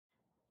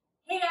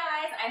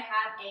guys, I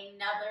have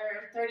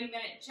another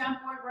 30-minute jump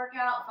board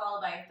workout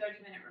followed by a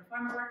 30-minute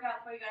reformer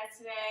workout for you guys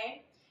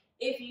today.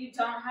 If you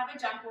don't have a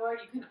jump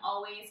board, you can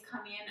always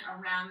come in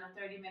around the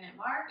 30-minute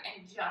mark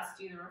and just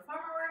do the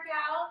reformer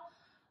workout.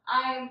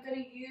 I'm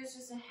going to use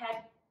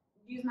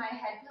my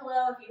head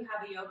pillow. If you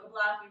have a yoga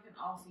block, you can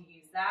also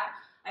use that.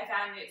 I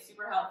found it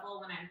super helpful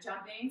when I'm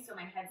jumping, so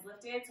my head's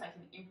lifted so I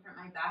can imprint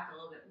my back a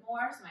little bit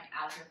more so my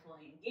abs are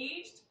fully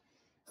engaged.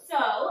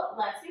 So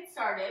let's get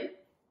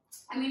started.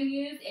 I'm going to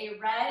use a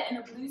red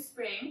and a blue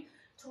spring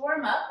to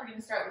warm up. We're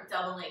going to start with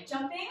double leg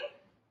jumping.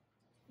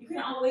 You can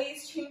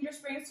always change your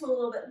springs to a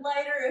little bit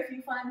lighter if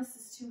you find this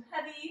is too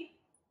heavy.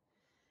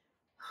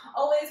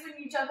 Always when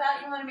you jump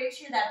out, you want to make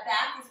sure that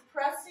back is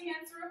pressed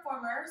against the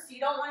reformer, so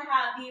you don't want to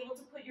be able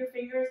to put your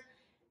fingers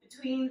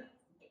between,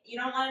 you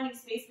don't want any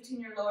space between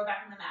your lower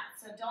back and the mat,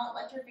 so don't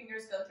let your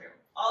fingers go through.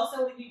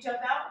 Also, when you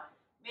jump out,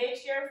 make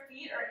sure your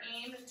feet are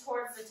aimed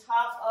towards the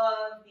top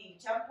of the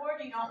jump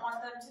board. You don't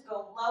want them to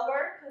go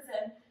lower because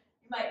then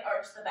you might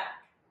arch the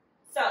back.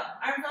 So,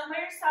 arms on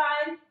by your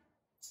side.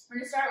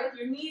 We're going to start with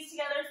your knees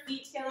together,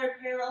 feet together,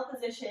 parallel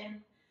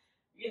position.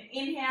 You're going to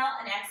inhale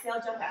and exhale,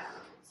 jump out.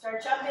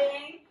 Start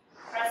jumping,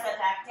 press that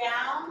back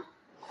down.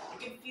 You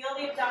can feel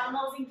the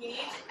abdominals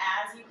engage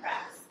as you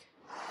press.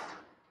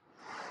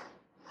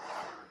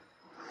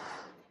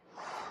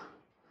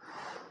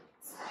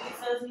 Squeeze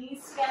those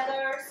knees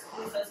together,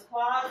 squeeze those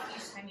quads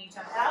each time you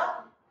jump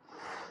out.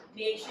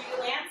 Make sure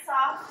you land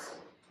soft,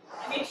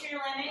 and make sure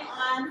you're landing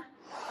on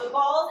the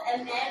balls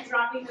and then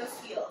dropping those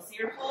heels. So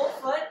your whole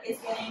foot is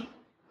getting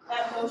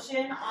that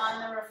motion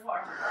on the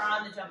reformer, or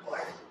on the jump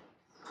board.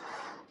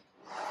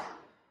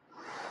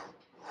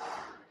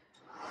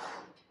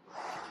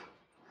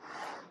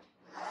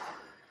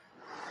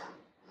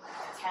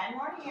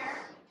 More here.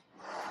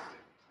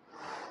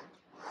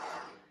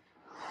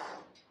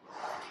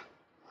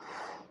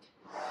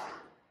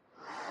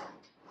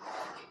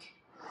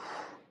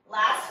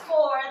 Last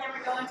 4, then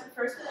we're going to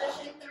first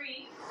position,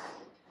 3,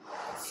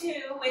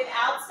 2,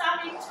 without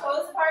stopping,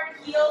 toes apart,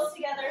 heels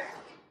together,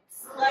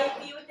 slight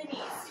V with the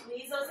knees.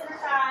 Squeeze those inner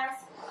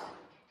thighs.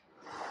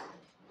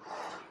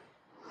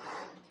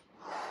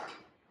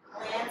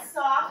 Land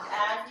soft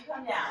as you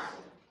come down.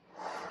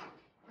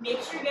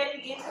 Make sure you're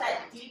getting into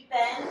that deep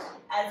bend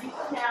as you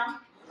come down.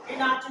 You're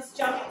not just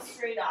jumping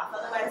straight off.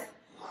 Otherwise,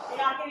 you're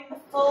not getting the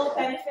full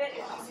benefit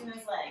of using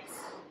those legs.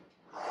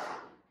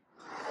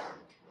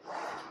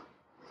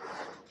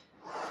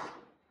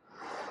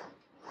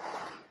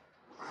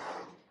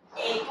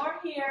 Eight more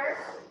here.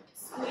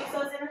 Squeeze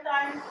those inner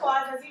thighs and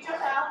quads as you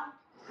jump out.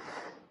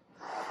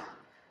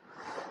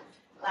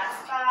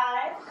 Last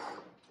 5.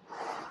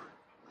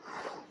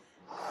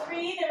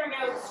 3, then we're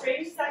going to go straight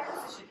into second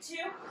position. 2.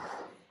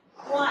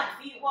 1,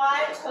 feet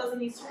wide, toes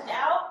and knees turned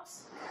out.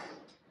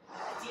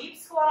 Deep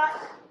squat.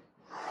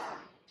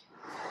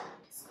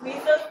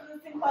 Squeeze those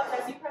glutes and quads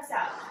as you press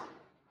out.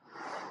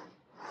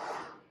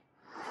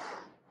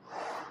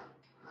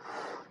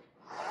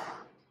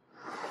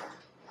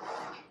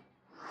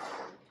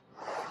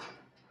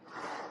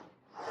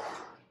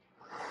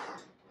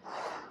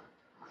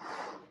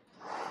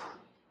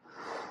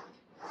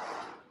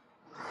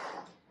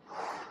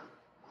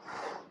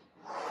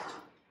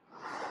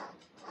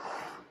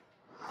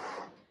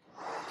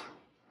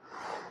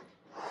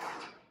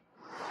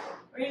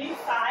 We're going to do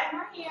 5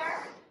 more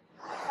here.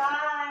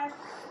 5,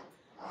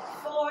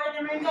 4,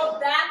 then we're going to go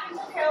back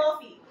into parallel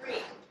feet.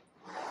 3,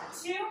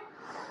 2,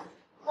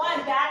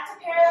 1, back to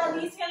parallel,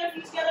 knees together,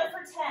 feet together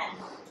for 10.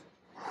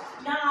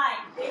 9,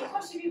 big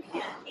push if you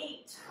can.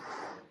 8,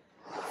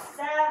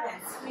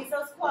 7, squeeze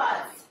those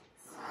quads.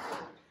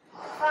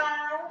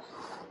 5,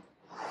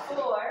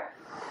 4,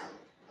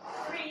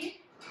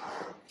 3,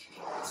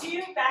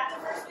 2, back to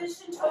first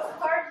position, toes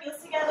apart,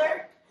 heels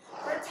together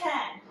for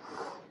 10.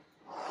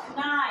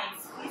 9,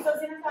 squeeze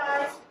those inner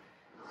thighs.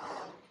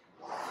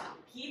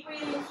 Keep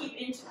breathing, keep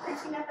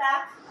imprinting that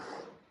back.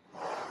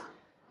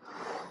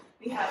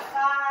 We have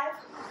 5,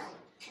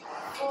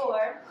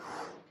 4,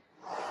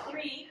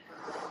 3,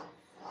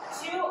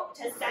 2,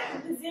 to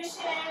second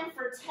position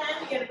for 10.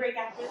 We get a break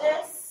after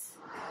this.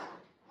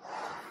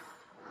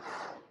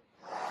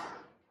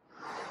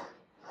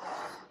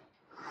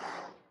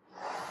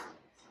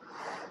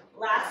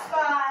 Last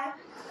 5,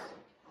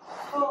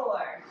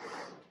 4,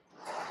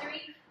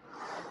 3,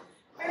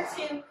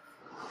 2,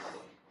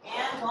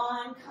 and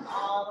 1, come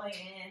all the way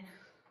in.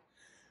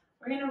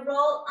 We're going to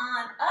roll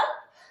on up.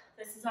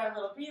 This is our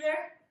little breather.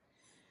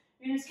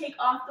 You're going to take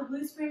off the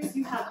blue spring so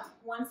you have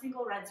one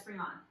single red spring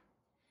on.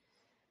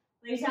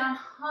 Lay down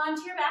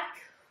onto your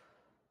back.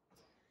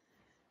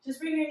 Just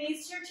bring your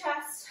knees to your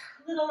chest,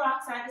 little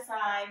rock side to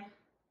side.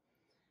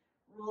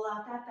 Roll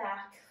out that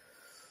back.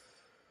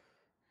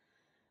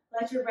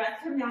 Let your breath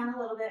come down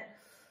a little bit.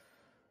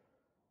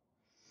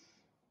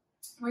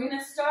 We're going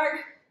to start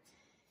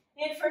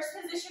in first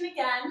position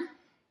again.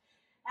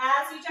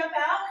 As you jump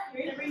out,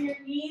 you're going to bring your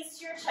knees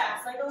to your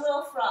chest like a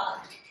little frog.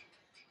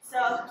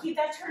 So keep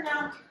that turn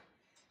down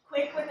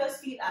quick with those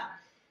feet up.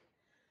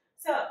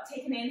 So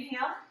take an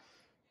inhale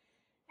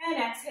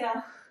and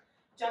exhale.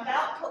 Jump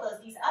out, pull those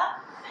knees up,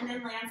 and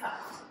then land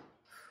soft.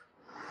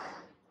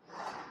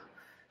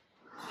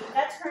 Keep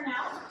that turn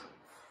out.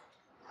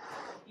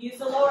 Use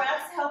the lower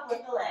abs to help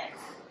lift the legs.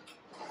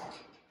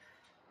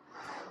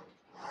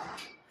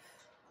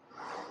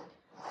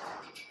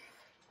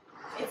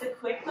 It's a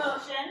quick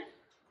motion.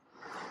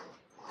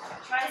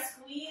 Try to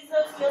squeeze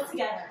those heels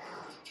together.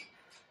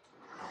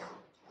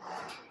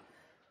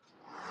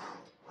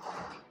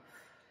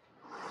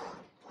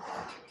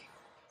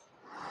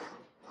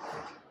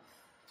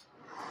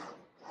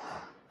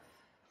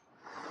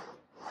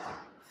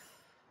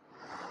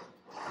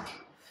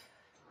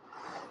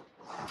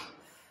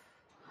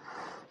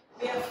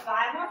 We have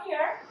 5 more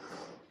here.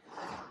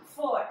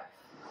 4,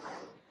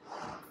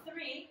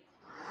 3.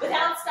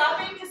 Without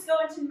stopping, just go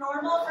into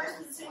normal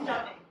first position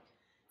jumping.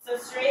 So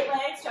straight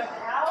legs, jump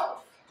it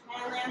out,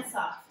 and land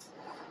soft.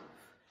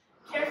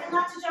 Careful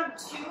not to jump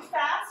too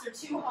fast or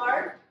too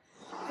hard,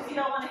 because you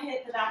don't want to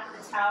hit the back of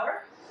the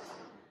tower.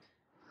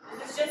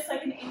 This is just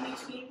like an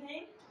in-between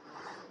thing.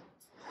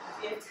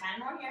 We have 10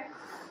 more here.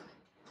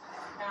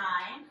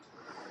 9,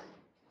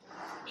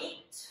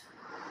 8,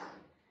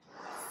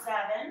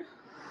 7,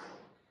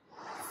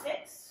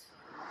 6,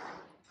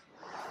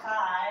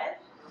 5,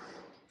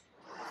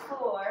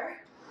 4.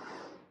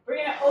 We're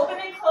going to open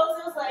and close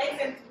those legs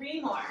and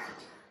 3 more.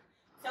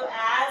 So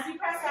as you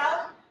press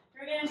out,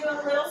 you're going to do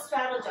a little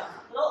straddle jump.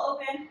 Little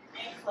open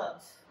and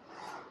close.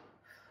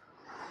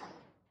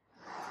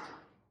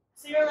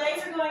 So your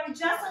legs are going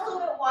just a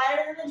little bit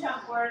wider than the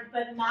jump board,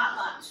 but not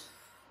much.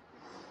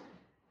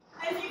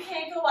 And if you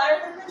can't go wider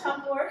than the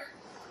jump board,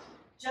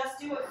 just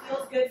do what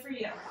feels good for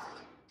you.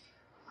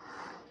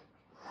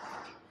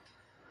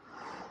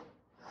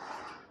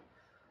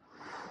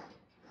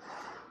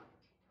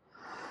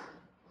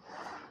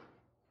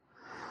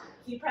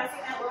 Keep pressing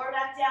that lower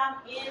back down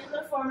into the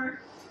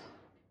reformer.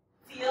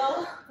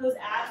 Feel those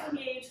abs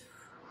engage.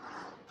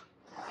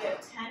 We have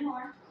 10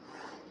 more.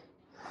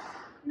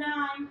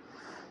 9,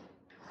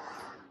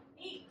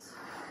 8,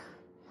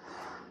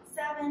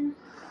 7,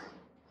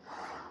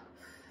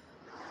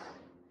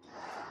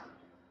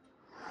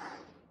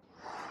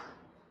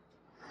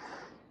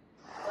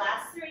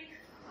 3,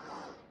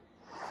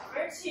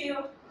 2,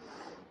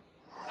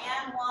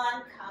 and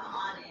 1. Come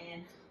on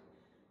in.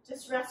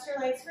 Just rest your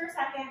legs for a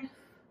second.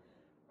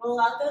 Roll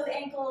out those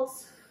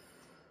ankles.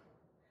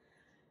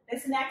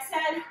 This next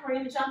set, we're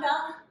going to jump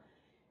out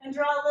and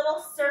draw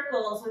little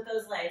circles with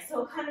those legs. So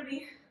it'll kind of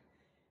be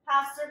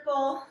half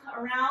circle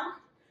around.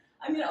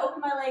 I'm going to open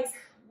my legs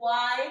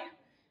wide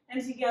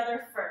and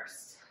together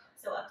first.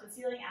 So up to the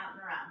ceiling, out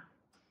and around.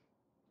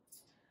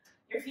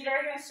 Your feet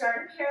are going to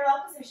start in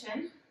parallel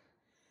position.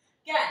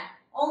 Again,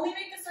 only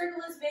make the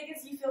circle as big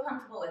as you feel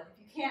comfortable with. If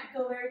you can't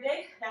go very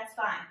big, that's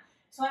fine.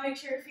 Just want to make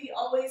sure your feet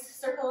always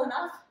circle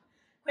enough.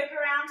 Quick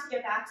around to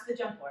get back to the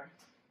jump board.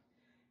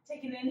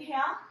 Take an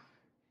inhale.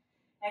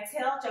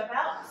 Exhale, jump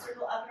out,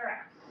 circle up and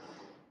around.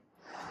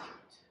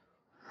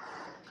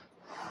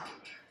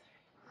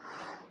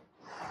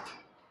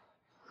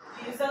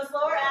 Use those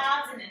lower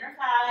abs and inner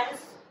thighs.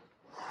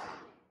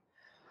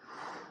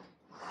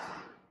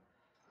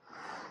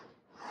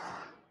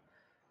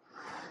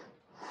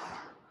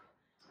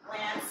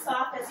 Land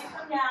soft as you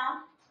come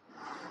down.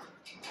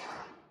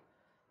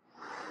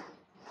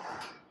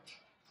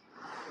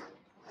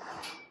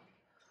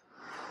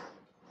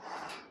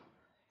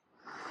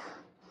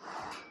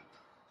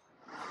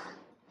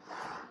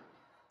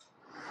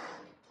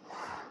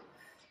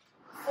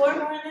 Four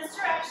more in this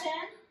direction.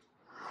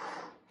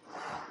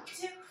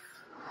 2,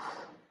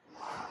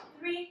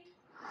 3.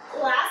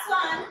 Last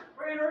one.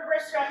 We're going to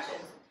reverse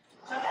directions.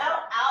 Jump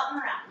out, out,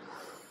 and around.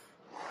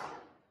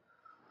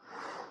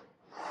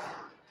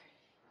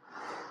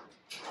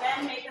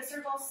 Then make the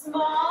circle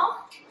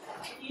small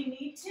if you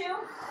need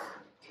to.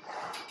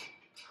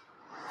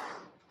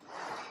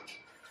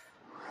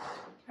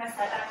 Press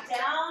that back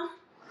down.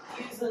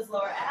 Use those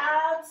lower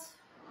abs.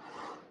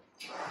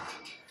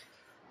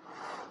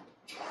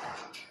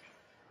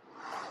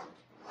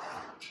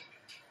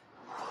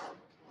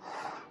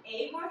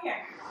 Eight more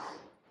here.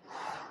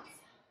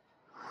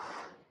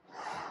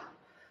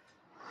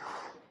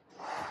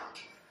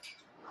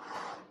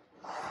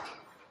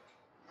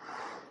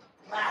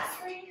 Last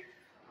 3.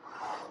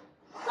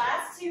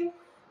 Last 2.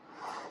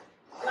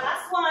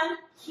 Last 1.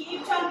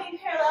 Keep jumping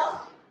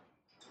parallel.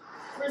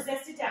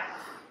 Resist it down.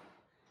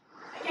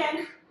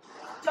 Again,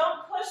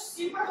 don't push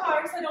super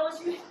hard because I don't want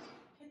you to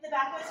hit the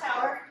back of the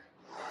tower.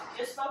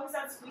 Just focus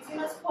on squeezing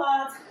those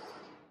quads,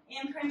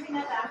 imprinting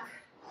that back.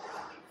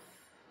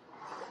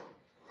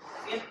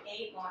 We have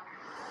 8 more.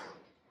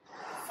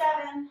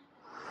 7,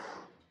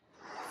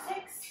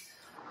 6,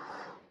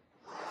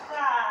 5,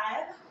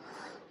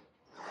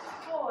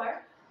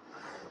 4,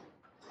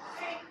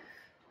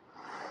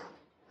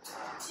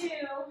 3, 2,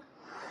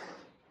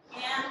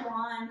 and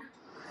 1.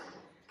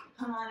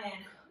 Come on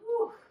in.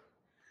 Whew.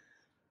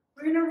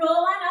 We're going to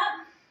roll on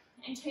up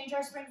and change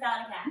our springs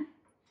out again.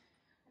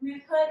 I'm going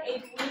to put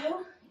a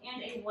blue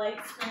and a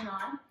white spring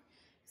on.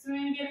 So we're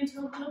going to get into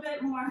a little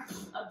bit more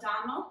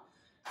abdominal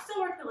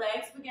Still work the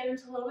legs, but get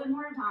into a little bit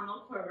more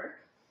abdominal core work.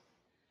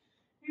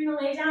 You're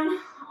gonna lay down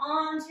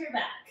onto your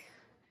back.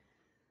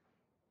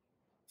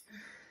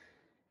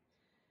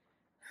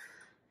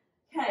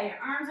 Okay, your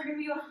arms are gonna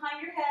be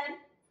behind your head.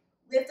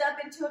 Lift up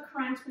into a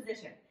crunch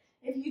position.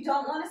 If you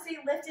don't want to stay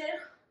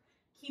lifted,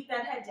 keep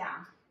that head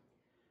down.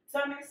 So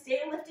I'm gonna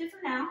stay lifted for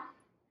now.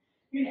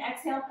 You're gonna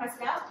exhale, press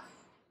it out,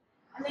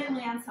 and then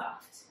land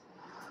soft.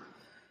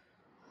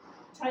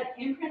 Try to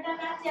imprint that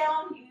back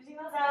down, using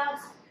those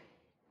abs.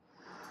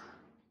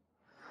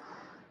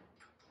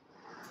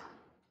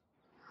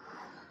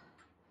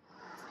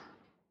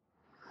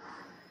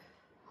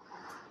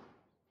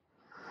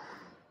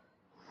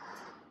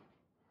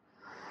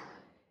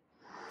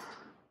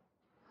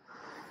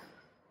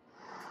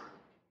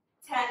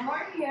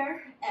 More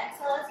here.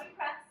 Exhale as you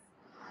press.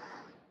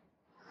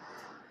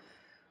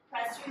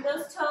 Press through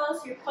those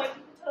toes. You're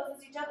pointing the toes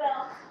as you jump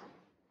out.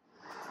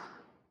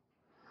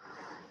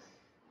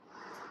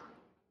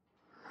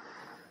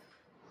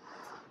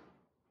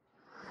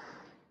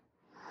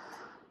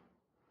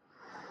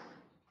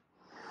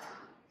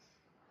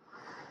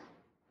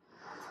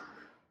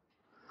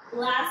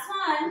 Last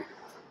one. Then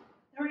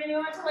we're going to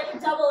go into like a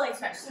double leg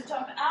stretch. So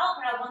jump out,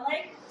 grab one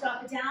leg,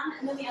 drop it down,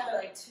 and then the other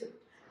leg too.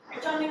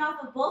 You're jumping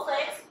off of both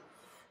legs,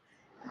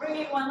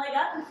 bringing one leg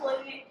up and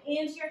floating it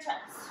into your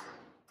chest.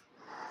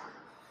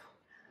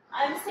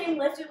 I'm staying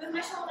lifted with my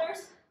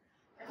shoulders.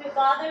 If it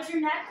bothers your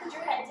neck, put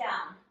your head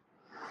down.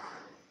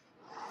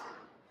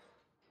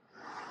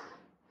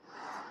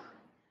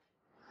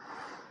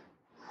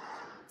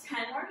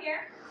 Ten more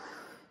here.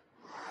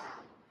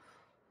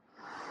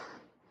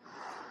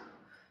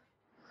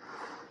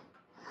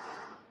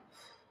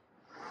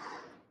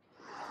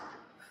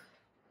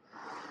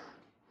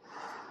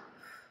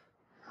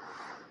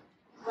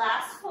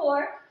 Last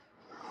 4,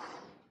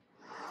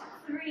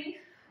 3,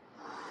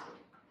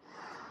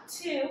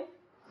 2.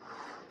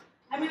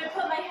 I'm going to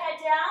put my head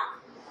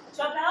down,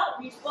 jump out,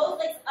 reach both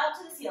legs up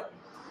to the ceiling.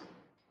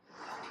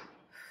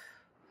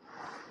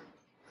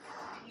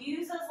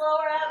 Use those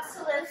lower abs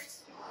to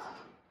lift.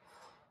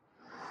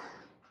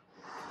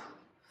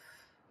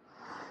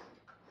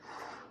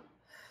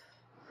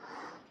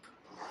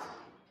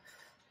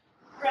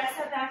 Press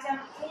that back down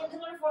into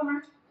the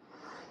reformer.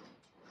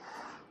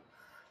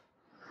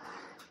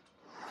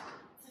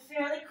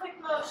 Fairly quick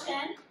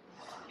motion.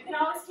 You can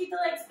always keep the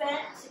legs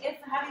bent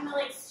if having the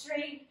legs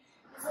straight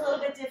is a little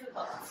bit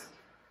difficult.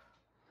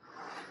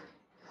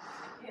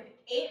 We have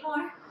 8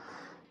 more.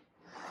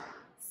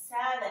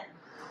 7,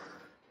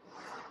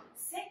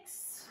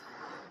 6,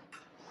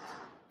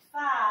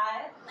 5,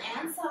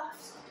 land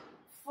soft.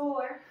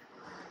 4,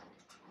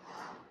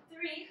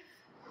 3,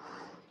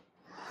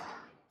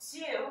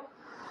 2,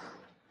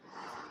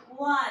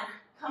 1.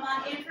 Come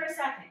on in for a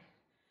second.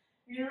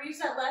 You're going to reach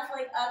that left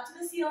leg up to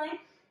the ceiling.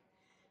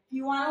 If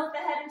you want to lift the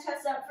head and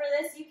chest up for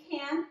this, you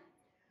can.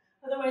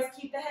 Otherwise,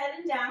 keep the head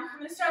and down. I'm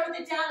going to start with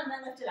it down and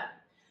then lift it up.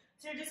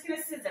 So you're just going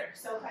to scissor.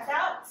 So press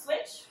out,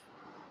 switch,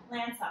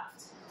 land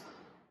soft.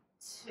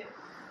 2.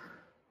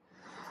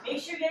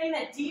 Make sure you're getting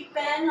that deep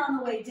bend on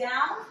the way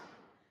down.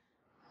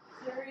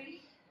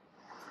 3.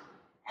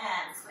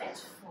 And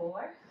switch.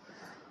 4.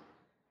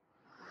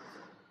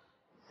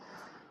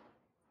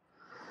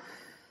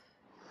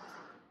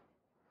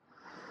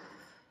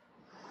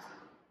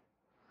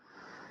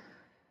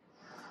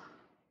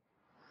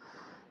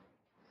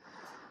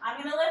 I'm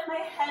going to lift my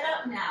head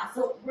up now.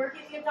 So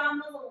working the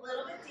abdominals a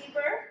little bit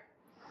deeper.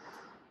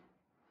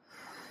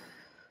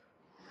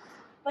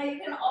 But you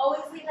can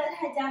always leave that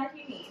head down if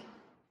you need.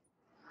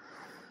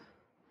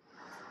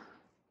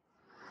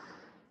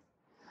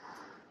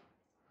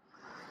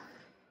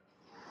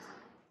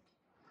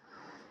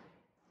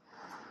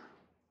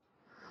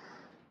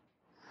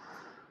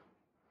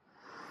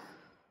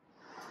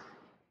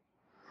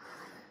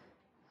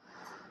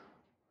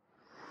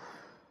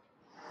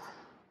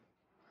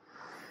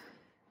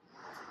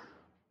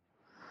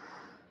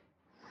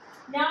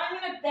 Now I'm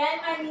going to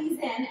bend my knees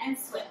in and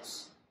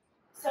switch.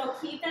 So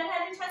keep that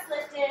head and chest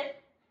lifted.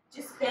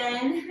 Just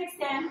bend and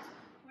extend.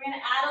 We're going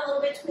to add a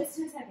little bit twist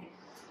in a second.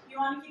 If you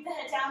want to keep the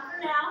head down for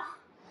now,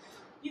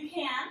 you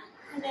can,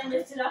 and then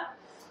lift it up.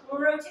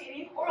 We're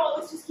rotating, or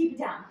always just keep it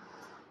down.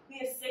 We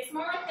have 6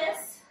 more like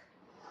this.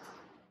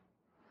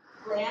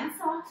 Land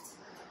soft.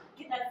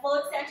 Get that full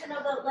extension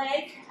of the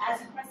leg as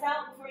you press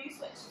out before you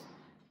switch.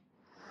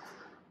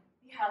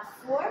 You have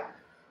 4,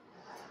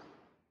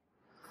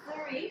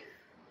 3,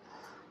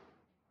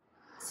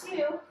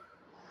 2,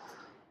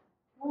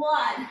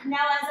 1.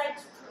 Now as I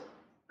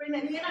bring the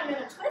knee in, I'm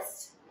going to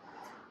twist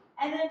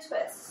and then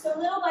twist. So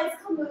little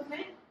bicycle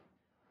movement.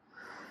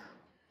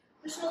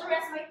 The shoulder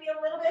rest might be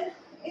a little bit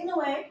in the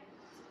way,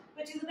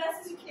 but do the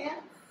best as you can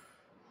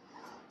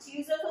to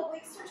use those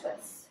obliques to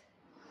twist.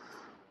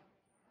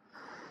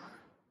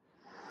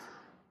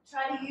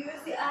 Try to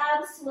use the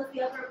abs to lift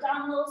the upper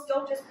abdominals.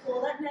 Don't just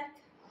pull that neck.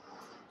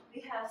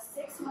 We have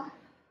 6 more.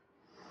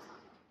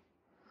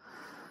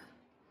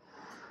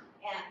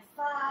 And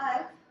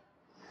 5.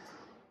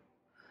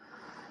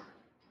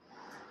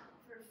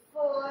 For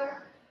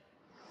 4.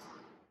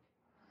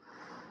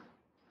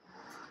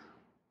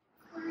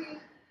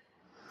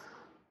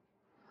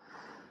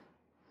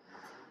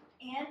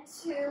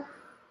 2,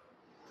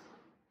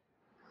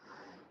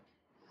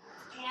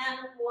 and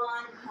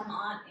 1. Come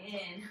on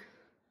in.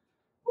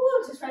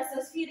 Woo, just press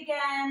those feet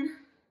again.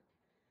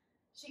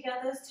 Shake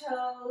out those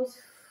toes.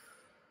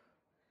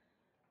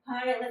 All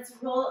right, let's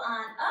roll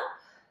on up.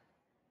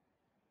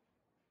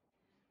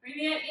 We're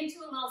gonna get into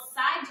a little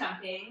side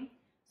jumping.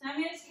 So I'm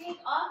gonna take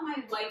off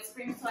my white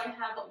spring so I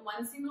have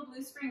one single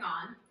blue spring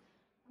on.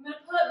 I'm gonna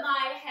put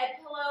my head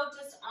pillow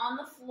just on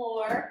the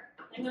floor.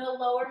 I'm gonna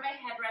lower my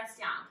headrest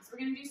down because we're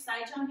gonna do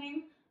side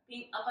jumping,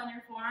 being up on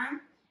your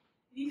forearm.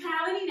 If you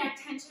have any neck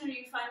tension or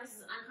you find this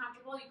is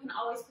uncomfortable, you can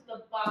always put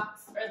the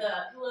box or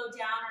the pillow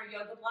down or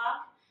yoga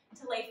block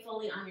to lay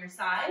fully on your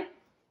side.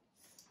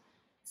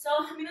 So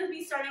I'm gonna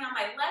be starting on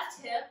my left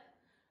hip.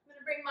 I'm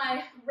gonna bring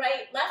my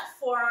left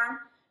forearm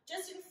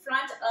just in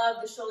front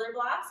of the shoulder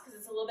blocks because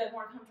it's a little bit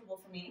more comfortable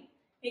for me.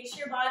 Make sure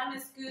your bottom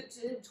is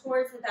scooted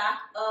towards the back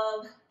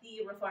of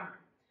the reformer.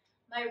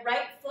 My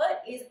right foot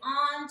is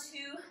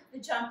onto the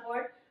jump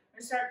board. We're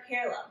gonna start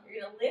parallel.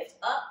 You're gonna lift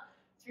up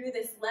through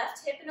this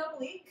left hip and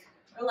oblique,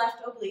 or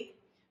left oblique.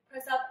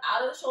 Press up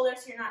out of the shoulder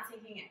so you're not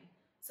sinking in.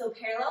 So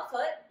parallel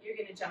foot, you're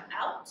gonna jump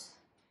out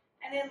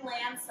and then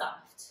land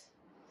soft.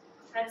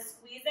 Try to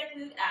squeeze that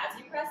glute as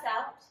you press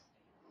out.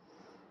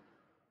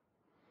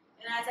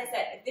 And as I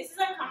said, if this is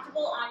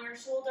uncomfortable on your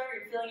shoulder,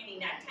 you're feeling any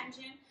neck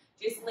tension,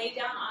 just lay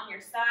down on your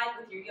side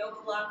with your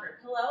yoga block or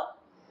pillow.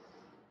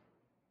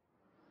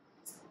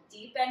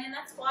 Deep bend in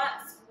that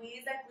squat,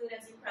 squeeze that glute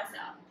as you press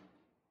out.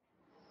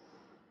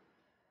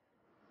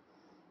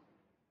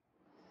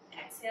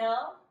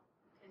 Exhale,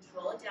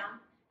 control it down.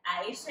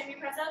 At each time you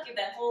press out, give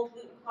that whole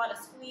glute and quad a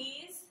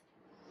squeeze.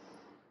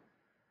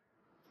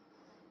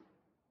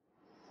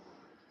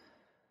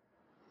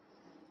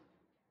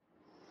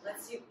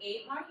 Let's do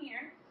 8 more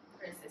here.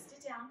 Resist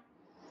it down.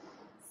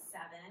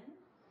 7.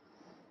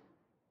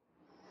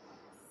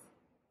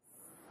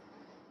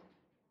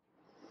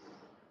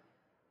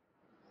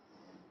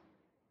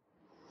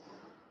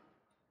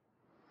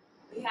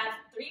 We have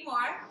 3 more.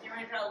 Then we're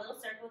going to draw a little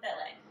circle with that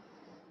leg.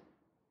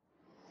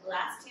 The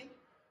last 2.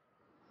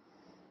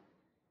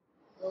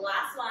 The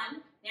last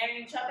one. Now you're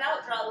going to jump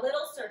out, draw a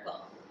little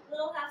circle.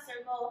 Little half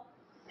circle,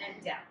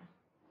 and down.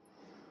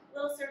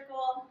 Little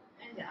circle,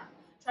 and down.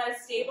 Try to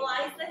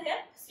stabilize the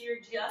hip so you're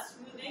just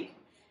moving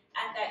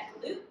at that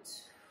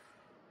glute.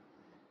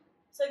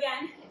 So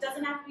again, it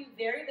doesn't have to be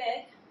very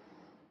big.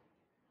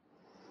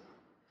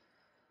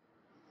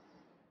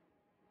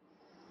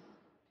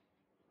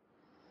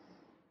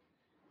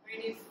 We're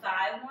going to do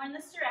 5 more in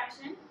this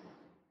direction.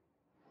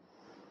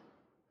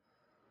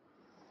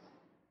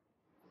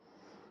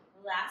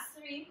 Last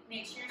 3.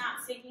 Make sure you're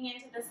not sinking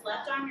into this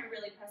left arm. You're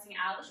really pressing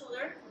out of the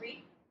shoulder.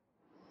 3.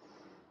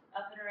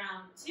 Up and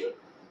around. 2.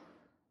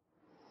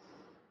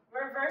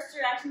 Reverse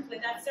directions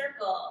with that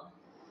circle.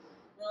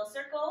 Little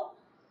circle.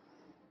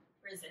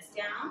 Resist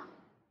down.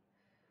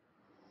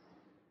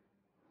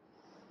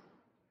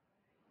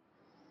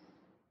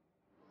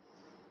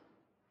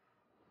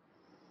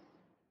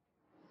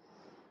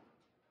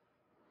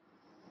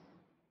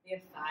 We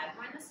have 5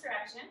 more in this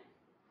direction.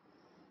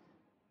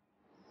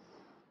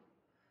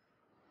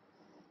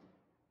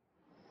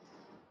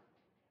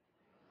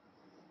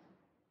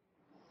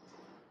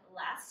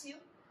 Last 2.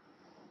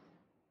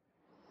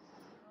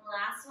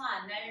 Last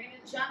one. Now you're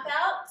going to jump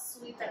out,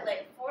 sweep that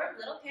leg forward,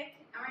 little kick,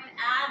 and we're going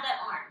to add that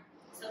arm.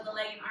 So the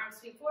leg and arm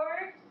sweep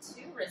forward,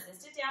 2,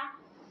 resist it down,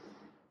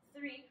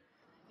 3,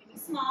 maybe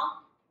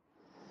small,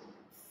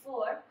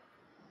 4,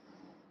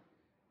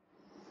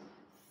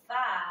 5,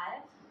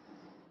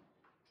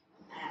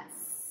 and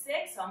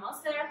 6,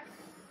 almost there,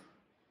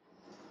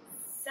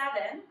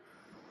 7,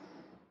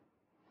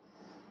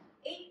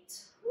 8,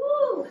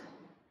 woo,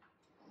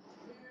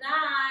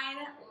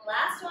 9,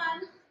 last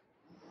one,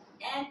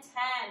 and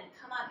 10.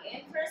 Come on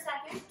in for a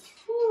second.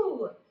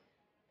 Woo.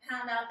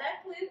 Pound out that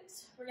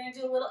glute. We're going to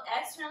do a little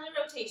external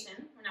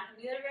rotation. We're not going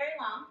to be there very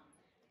long.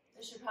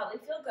 This should probably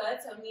feel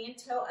good. So knee and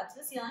toe up to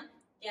the ceiling.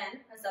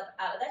 Again, press up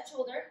out of that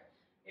shoulder.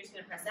 You're just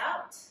going to press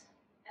out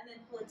and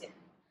then pull it down.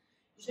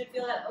 You should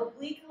feel that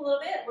oblique a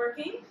little bit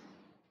working.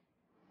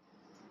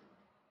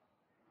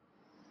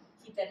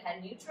 Keep that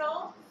head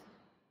neutral.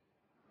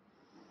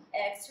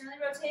 Externally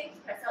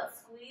rotate. Press out,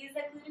 squeeze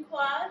that glute and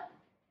quad.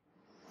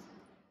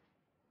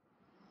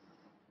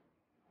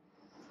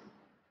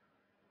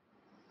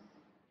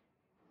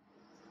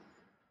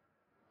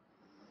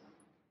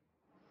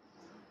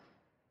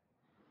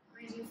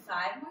 We're going to do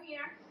 5 more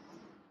here.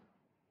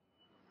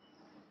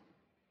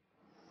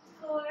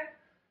 4,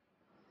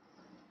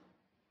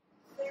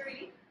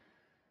 3,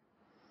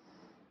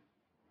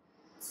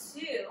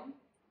 2,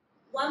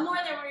 1 more,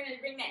 then we're going to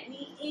bring that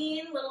knee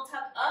in, little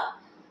tuck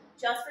up,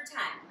 just for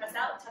time. Press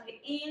out, tuck it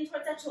in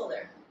towards that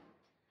shoulder.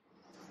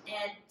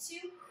 And 2,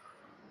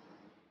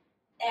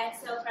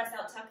 exhale, press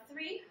out, tuck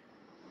 3.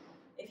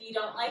 If you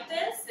don't like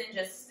this, then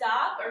just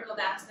stop or go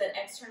back to the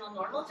external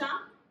normal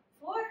jump.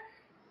 4,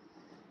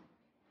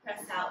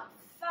 press out,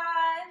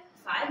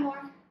 5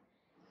 more,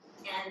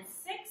 and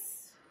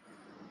 6,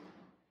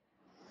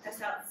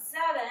 press out,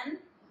 7,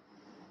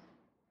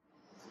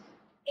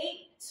 8,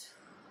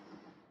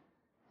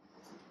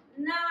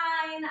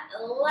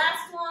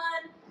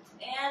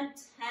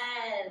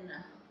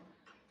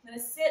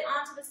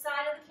 onto the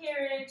side of the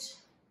carriage.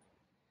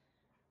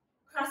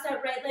 Cross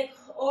that right leg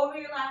over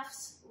your left.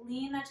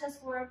 Lean that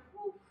chest forward.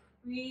 Whew.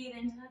 Breathe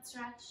into that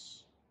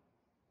stretch.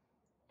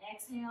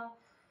 Exhale.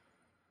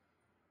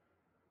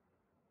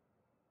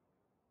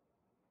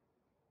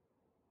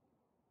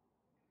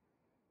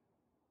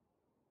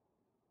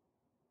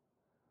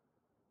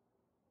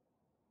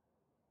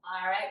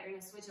 All right, we're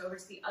going to switch over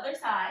to the other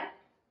side.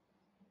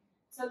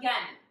 So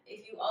again,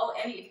 if you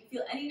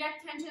feel any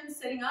neck tension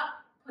sitting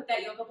up, put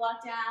that yoga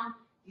block down.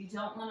 You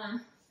don't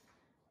want to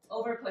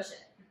over push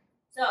it.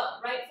 So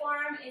right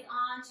forearm is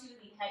onto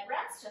the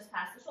headrest, just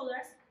past the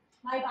shoulders.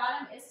 My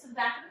bottom is to the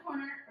back of the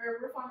corner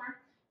or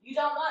reformer. You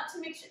don't want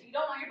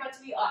your butt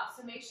to be up,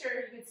 so make sure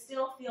you can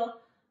still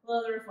feel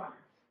below the reformer.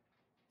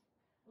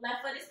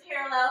 Left foot is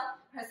parallel.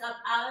 Press up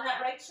out of that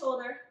right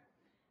shoulder.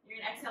 You're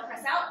gonna exhale,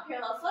 press out,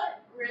 parallel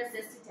foot,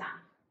 resist it down.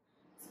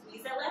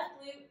 Squeeze that left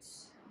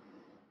glute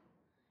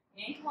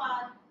and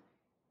quad.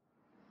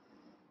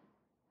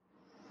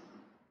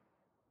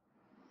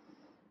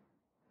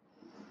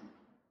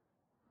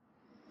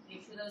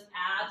 Make sure those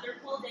abs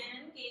are pulled in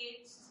and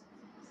engaged.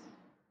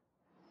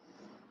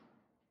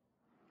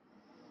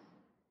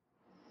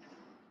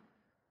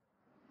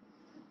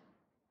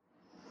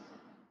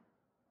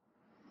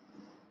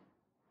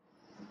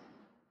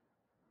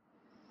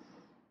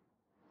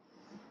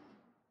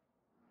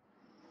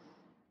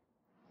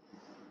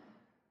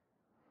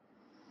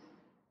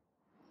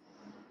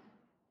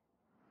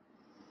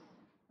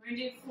 We're going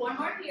to do 4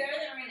 more here,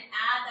 then we're going to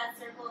add that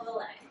circle of the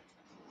leg.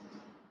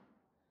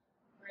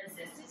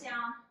 Resist it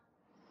down.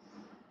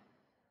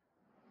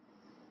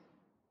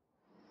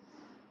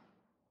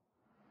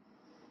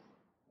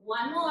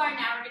 One more,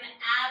 now we're going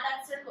to add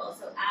that circle.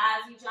 So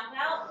as you jump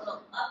out, a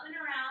little up and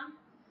around.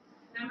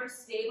 Remember,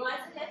 stabilize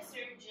the hips, so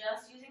you're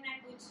just using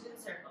that glute to do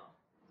the circle.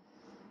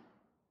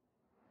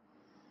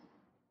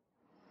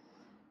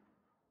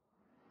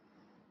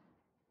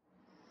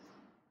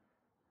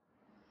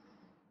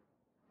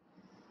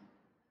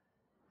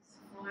 So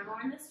 4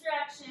 more in this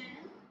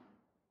direction.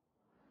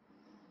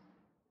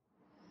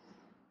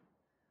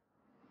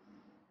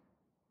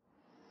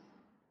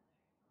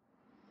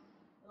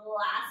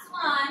 Last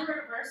one,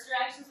 reverse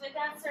directions with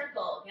that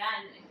circle.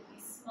 Again, it could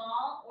be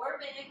small or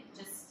big.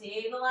 Just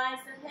stabilize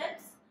the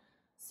hips.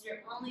 So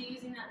you're only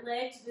using that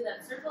leg to do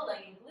that circle,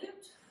 leg and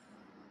glute.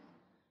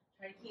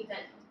 Try to keep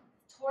that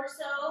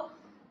torso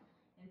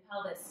and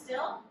pelvis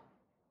still.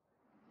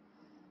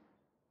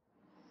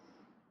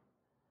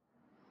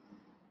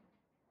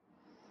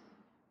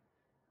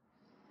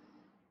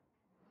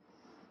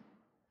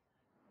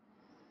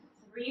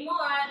 Three more,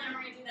 and then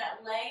we're going to do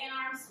that leg and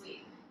arm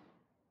sweep.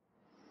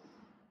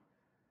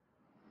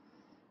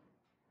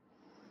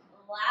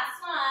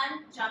 Last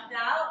one, jump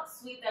out,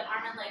 sweep that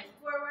arm and leg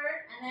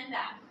forward, and then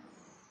back.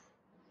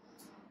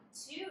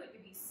 2, it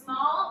could be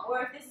small,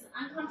 or if this is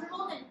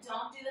uncomfortable, then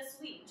don't do the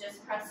sweep.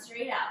 Just press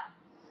straight out.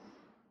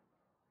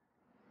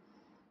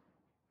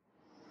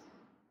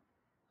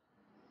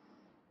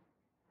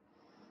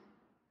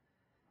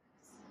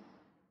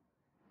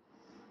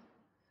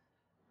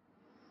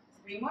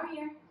 Three more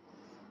here.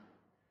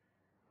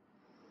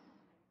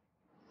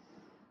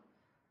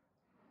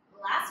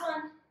 Last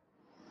one.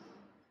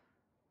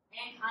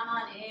 And come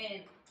on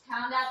in.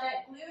 Pound out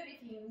that glute if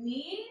you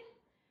need.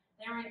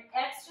 Then we're going to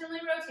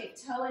externally rotate.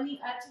 Toe and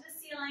knee up to the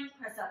ceiling.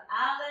 Press up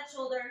out of that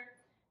shoulder.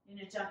 You're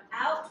going to jump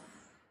out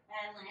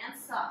and land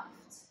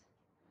soft.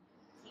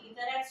 Keep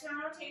that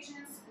external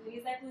rotation.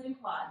 Squeeze that glute and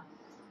quad.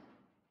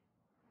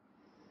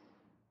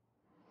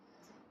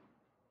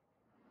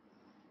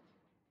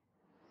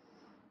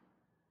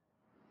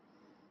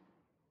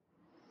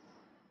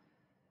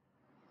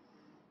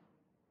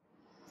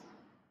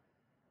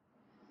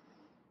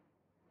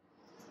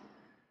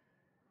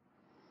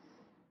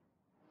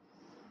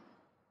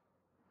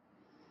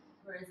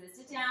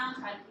 Resist it down,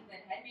 try to keep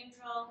that head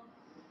neutral.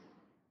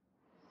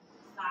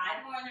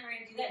 5 more, and then we're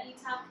going to do that knee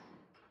tuck.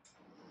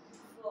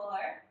 4,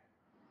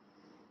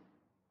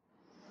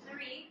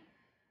 3,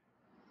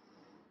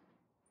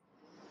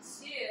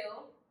 2,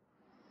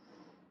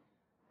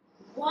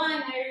 1.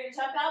 Now you're going to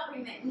jump out,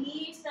 bring that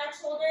knee to that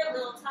shoulder, a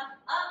little tuck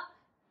up.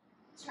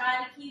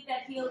 Try to keep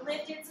that heel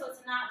lifted so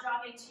it's not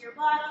dropping to your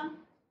bottom.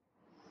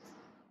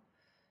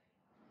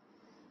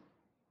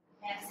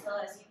 Exhale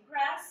as you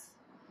press.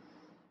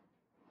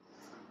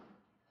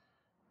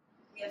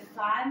 We have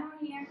 5 more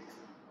here.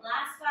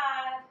 Last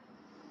 5.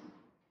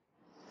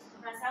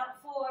 Press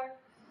out 4,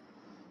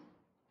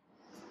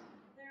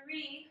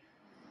 3,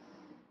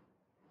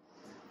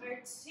 for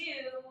 2,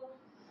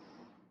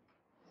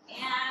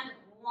 and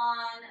 1.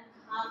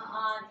 Come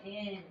on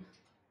in.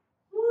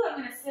 Woo, I'm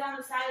going to sit on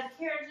the side of the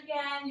carriage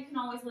again. You can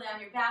always lay on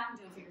your back and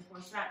do a figure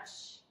 4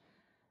 stretch.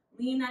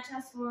 Lean that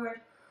chest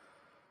forward.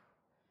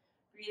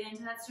 Breathe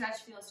into that stretch.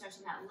 Feel a stretch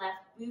in that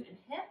left glute and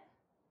hip.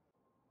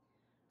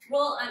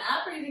 Roll on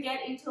up. We're going to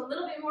get into a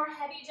little bit more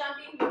heavy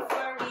jumping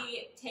before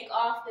we take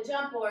off the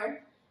jump board.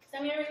 So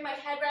I'm going to bring my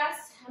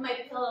headrest and my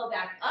pillow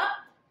back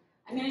up.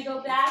 I'm going to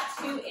go back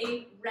to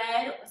a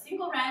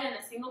single red and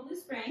a single blue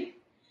spring.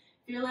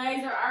 If your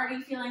legs are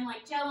already feeling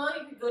like jello,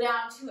 you could go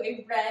down to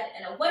a red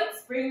and a white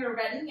spring or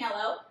red and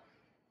yellow.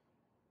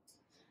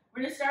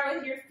 We're going to start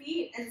with your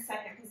feet in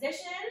second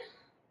position.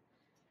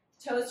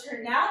 Toes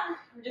turned out.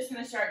 We're just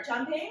going to start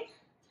jumping.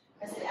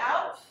 Press it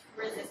out,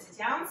 resist it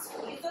down,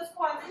 squeeze those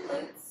quads and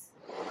glutes.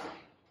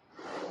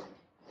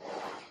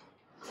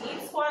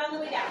 Deep squat on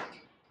the way down.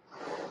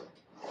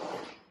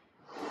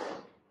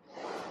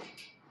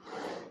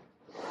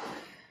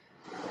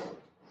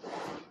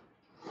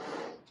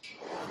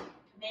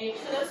 Make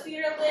sure those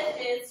feet are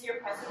lifted so you're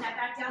pressing that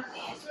back down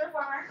into the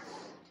reformer.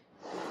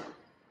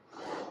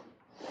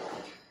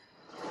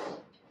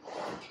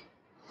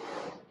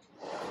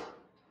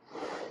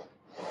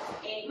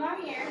 8 more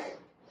here.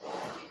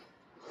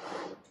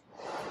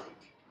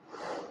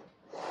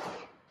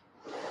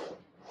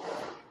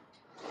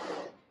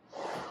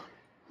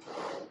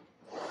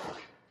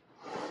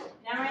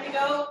 Now we're going to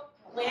go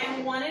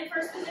land 1 in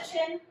first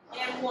position,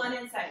 land 1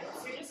 in second.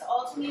 So you're just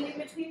alternating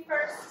between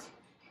first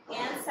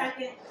and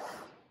second,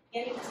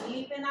 getting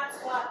deep in that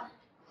squat.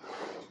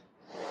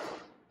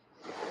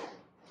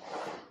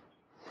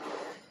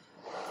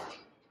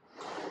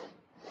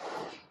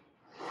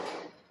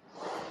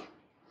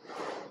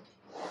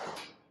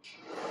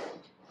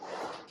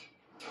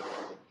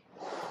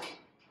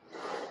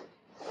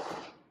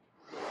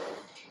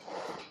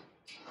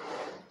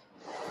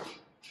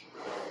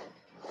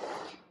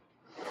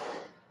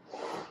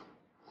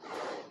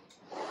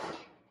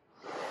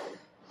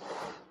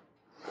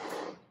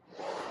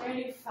 We're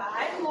going to do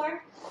 5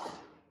 more.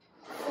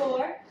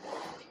 4,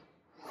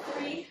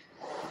 3,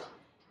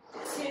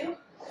 2,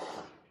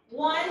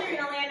 1. You're going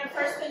to land in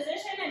first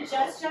position and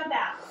just jump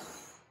out.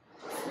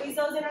 Squeeze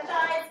those inner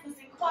thighs,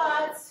 loosen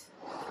quads.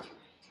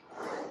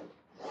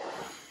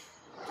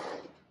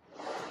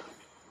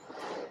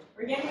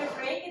 We're getting a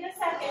break in a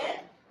second.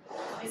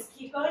 Just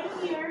keep going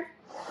here.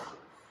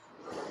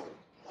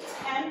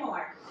 10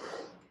 more.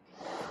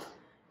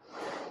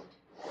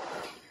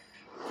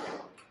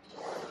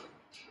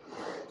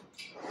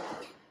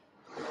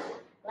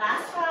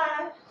 Last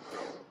 5,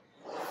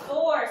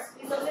 4,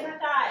 squeeze those inner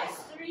thighs,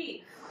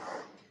 3,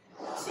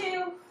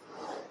 2,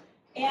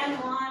 and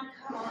 1,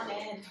 come on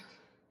in.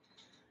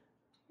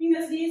 Bring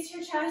those knees to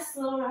your chest,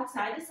 little rock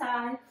side to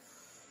side.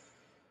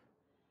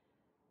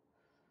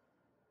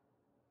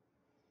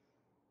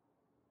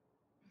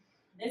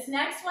 This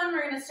next one,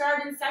 we're going to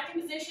start in second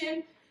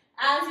position.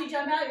 As you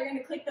jump out, you're going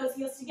to click those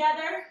heels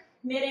together,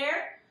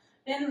 midair,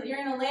 then you're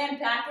going to land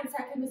back in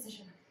second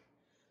position.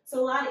 So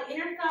a lot of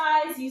inner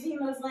thighs, using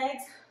those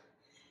legs,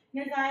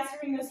 inner thighs to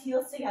bring those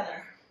heels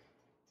together.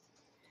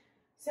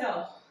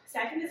 So,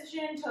 second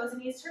position, toes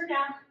and knees turned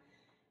down.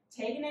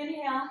 Take an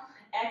inhale,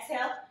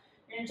 exhale.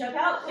 You're going to jump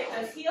out, click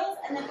those heels,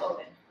 and then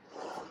open.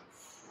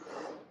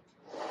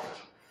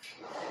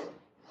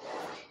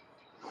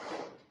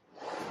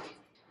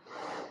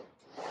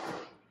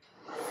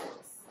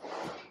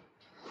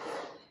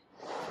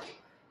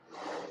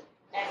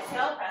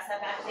 Exhale, press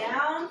that back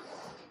down.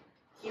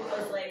 Keep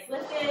those legs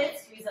lifted,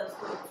 squeeze those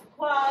glutes and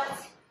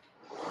quads.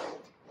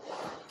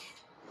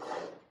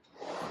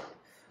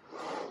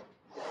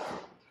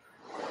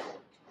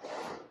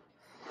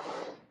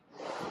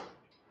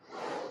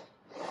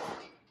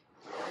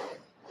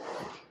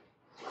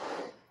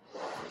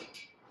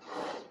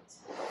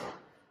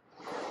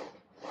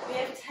 We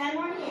have 10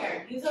 more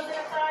here. Use those inner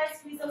thighs,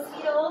 squeeze those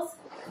heels.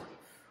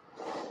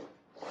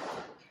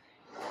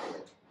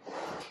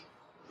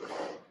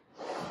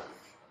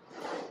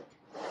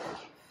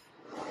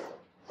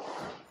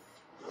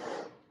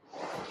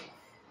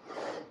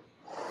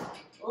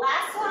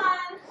 Last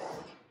one,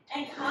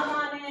 and come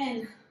on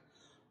in.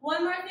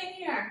 One more thing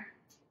here.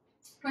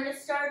 We're going to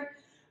start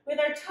with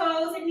our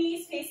toes and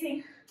knees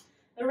facing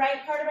the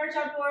right part of our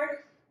jump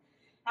board.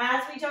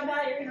 As we jump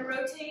out, you're going to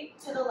rotate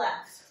to the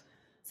left.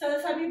 So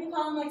some people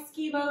call them like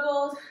ski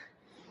moguls,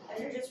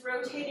 as you're just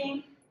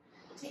rotating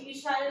to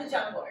each side of the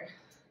jump board.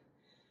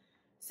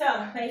 So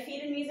my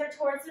feet and knees are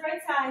towards the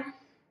right side.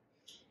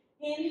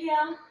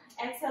 Inhale,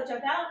 exhale,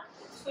 jump out,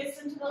 twist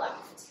them to the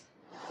left.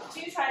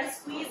 2, try to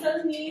squeeze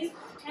those knees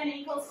and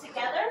ankles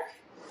together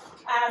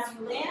as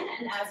you land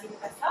and as you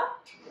press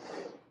up.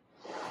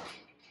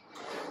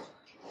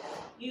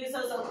 Use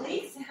those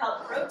obliques to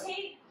help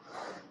rotate.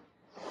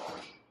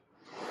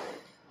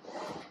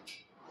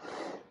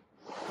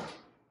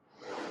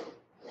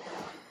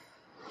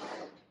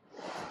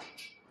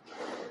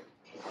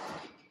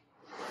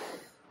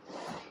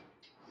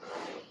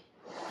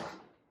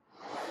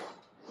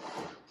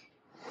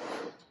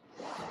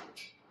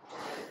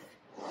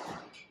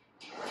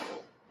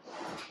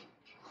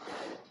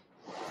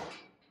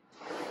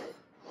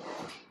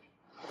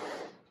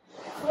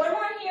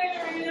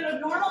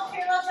 Normal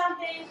parallel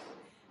jumping,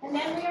 and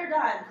then we are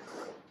done.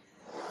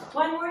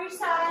 One more each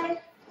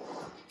side.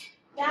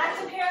 Back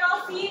to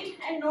parallel feet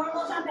and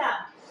normal jump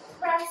out.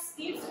 Press,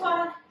 deep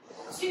squat.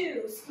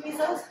 2, squeeze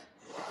those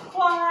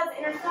quads,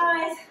 inner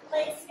thighs,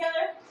 legs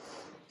together.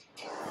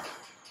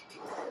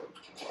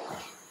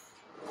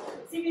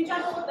 So you can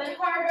jump a little bit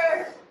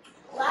harder.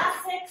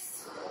 Last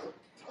 6,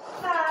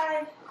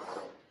 5,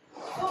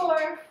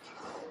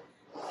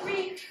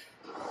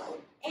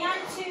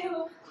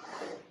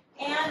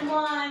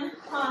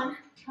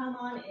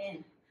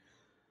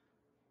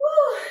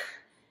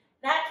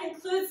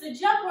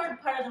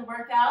 part of the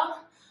workout.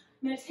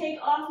 I'm going to take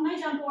off my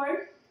jump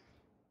board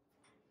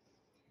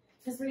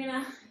because we're going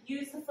to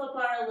use the foot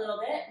bar a little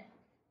bit.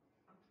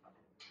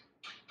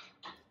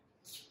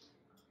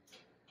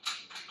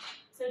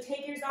 So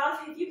take yours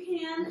off if you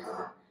can.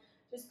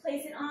 Just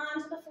place it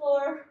onto the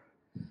floor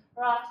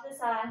or off to the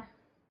side.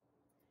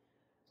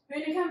 We're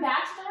going to come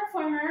back to the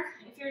reformer.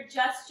 If you're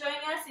just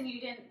joining us and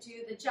you didn't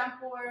do the jump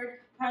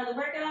board part of the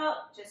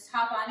workout, just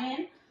hop on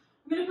in.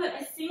 I'm going to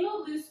put a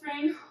single glute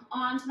spring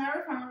onto my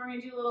reformer. We're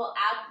going to do a little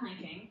ab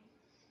planking.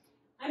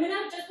 I'm going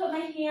to just put my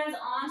hands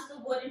onto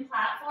the wooden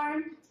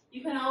platform.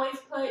 You can always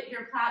put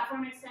your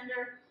platform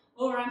extender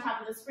over on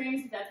top of the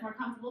springs if that's more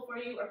comfortable for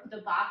you, or put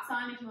the box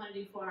on if you want to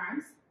do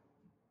forearms.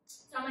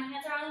 So my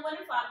hands are on the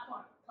wooden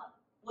platform.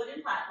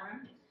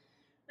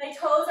 My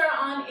toes are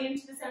on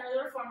into the center of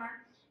the reformer,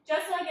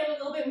 just so I get a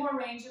little bit more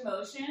range of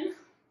motion.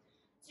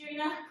 So you're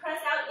going to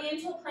press out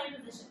into a plank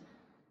position.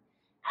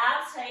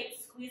 Abs tight,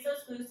 squeeze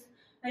those glutes.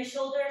 My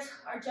shoulders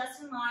are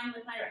just in line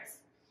with my wrists.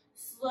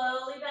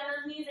 Slowly bend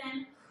those knees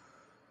in,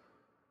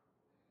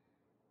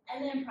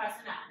 and then press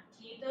them out.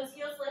 Keep those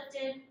heels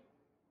lifted.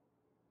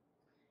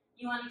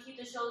 You want to keep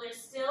the shoulders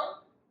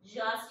still.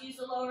 Just use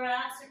the lower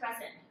abs to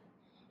press in.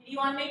 If you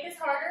want to make this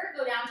harder,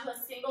 go down to a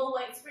single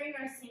white spring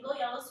or a single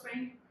yellow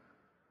spring.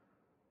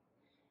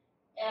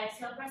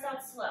 Exhale, press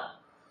out slow.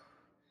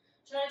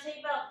 Try to take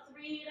about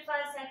 3 to 5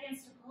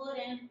 seconds to pull it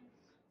in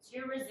so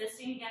you're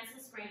resisting against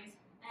the springs,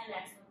 and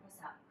exhale,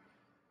 press out.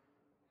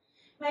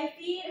 My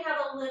feet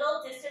have a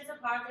little distance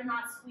apart, they're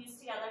not squeezed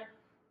together.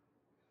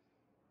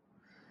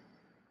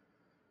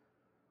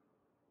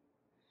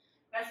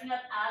 Pressing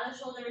up out of the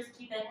shoulders,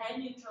 keep the head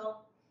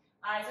neutral.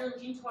 Eyes are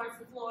looking towards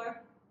the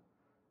floor.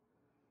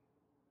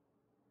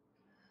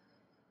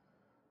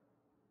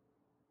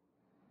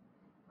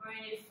 We're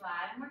going to do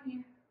 5 more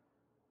here.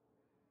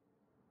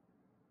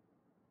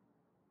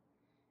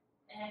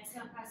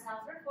 Exhale, press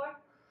out for 4.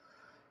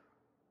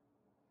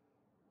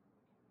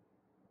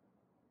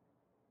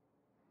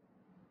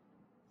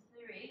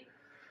 3.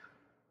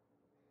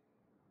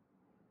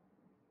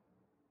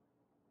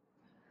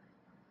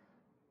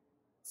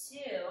 2.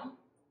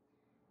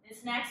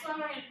 This next one,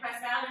 we're going to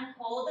press out and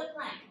hold the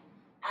plank.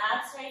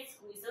 Abs tight,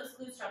 squeeze those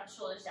glutes, drop the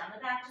shoulders down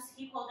the back, just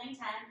keep holding. 10,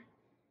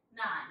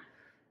 9,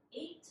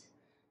 8,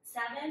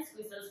 7,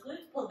 squeeze those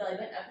glutes, pull the belly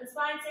button up the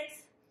spine.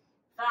 6,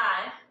 5,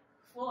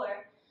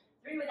 4,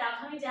 3, without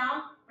coming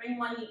down, bring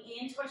one knee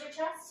in towards your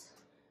chest,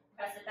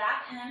 press it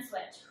back, and then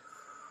switch.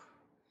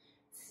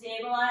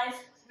 Stabilize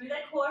through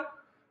that core.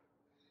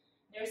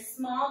 There's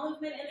small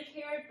movement in the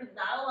carriage, but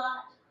not a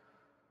lot.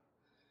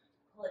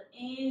 Pull it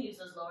in, use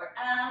those lower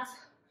abs.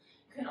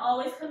 You can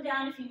always come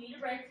down if you need a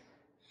break.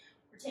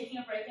 We're taking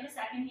a break in a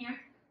second here.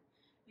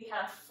 We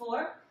have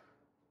 4,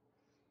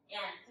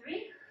 and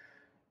 3,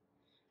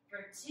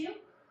 for 2,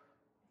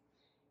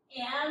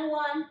 and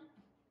 1.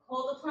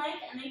 Hold the plank,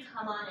 and then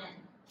come on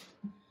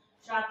in.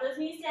 Drop those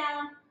knees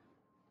down.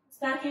 It's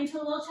back into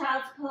a little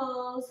child's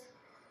pose.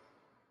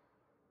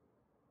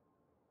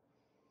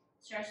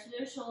 Stretch through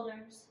those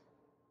shoulders.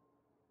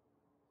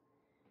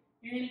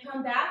 You're going to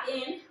come back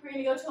in. We're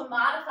going to go to a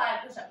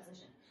modified push-up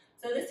position.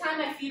 So this time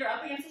my feet are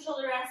up against the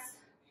shoulder rests.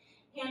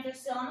 Hands are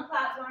still on the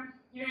platform.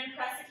 You're going to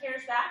press the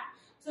carriage back.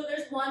 So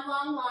there's one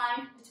long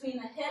line between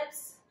the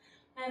hips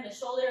and the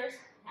shoulders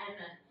and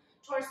the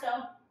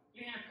torso.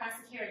 You're going to press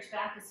the carriage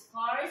back as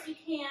far as you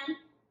can,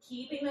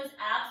 keeping those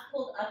abs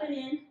pulled up and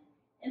in,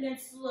 and then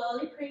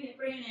slowly bring it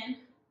in.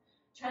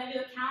 Try to do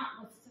a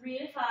count of 3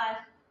 to 5.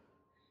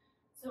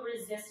 So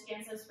resist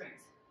against those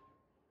springs.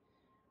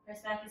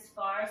 Press back as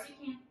far as you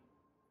can.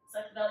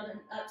 Suck the belly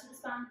button up to the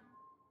spine.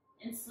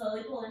 And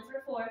slowly pull in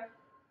for 4,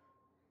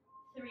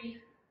 3,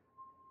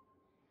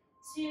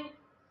 2,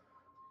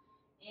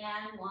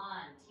 and 1.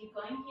 Keep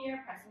going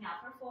here, pressing out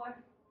for 4,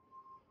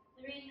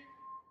 3,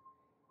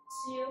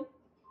 2,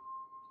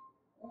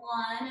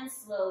 1, and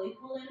slowly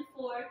pull in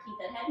 4. Keep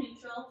that head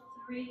neutral.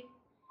 3,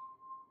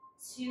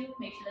 2,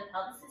 make sure the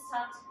pelvis is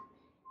tucked,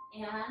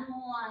 and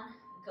 1.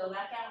 Go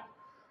back out.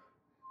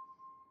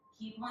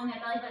 Keep pulling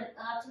that belly button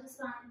up to the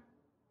spine.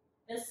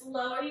 The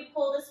slower you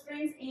pull the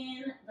springs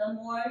in, the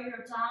more your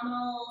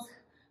abdominals,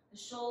 the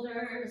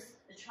shoulders,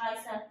 the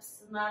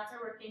triceps, and lats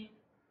are working.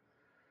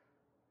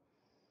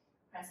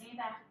 Pressing it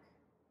back.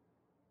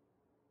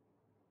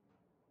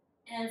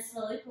 And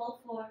slowly pull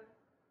 4,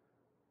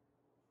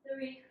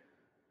 3,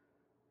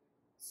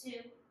 2,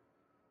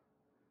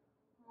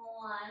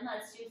 1.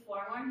 Let's do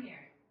 4 more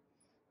here.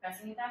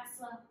 Pressing it back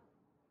slow.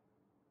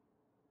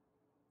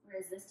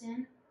 Resist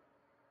in.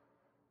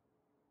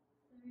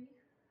 3,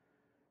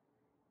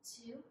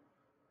 2,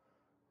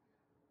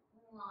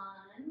 1.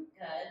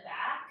 Good.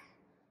 Back.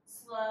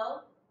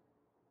 Slow.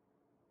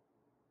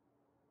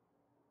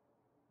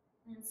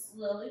 And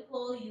slowly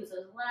pull. Use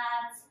those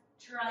lats,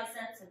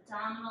 triceps,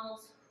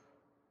 abdominals.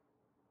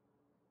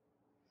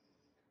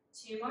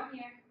 2 more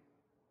here.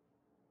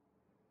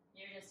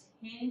 You're just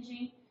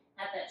hinging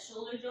at that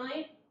shoulder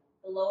joint.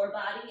 The lower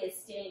body is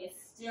staying as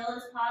still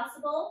as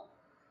possible.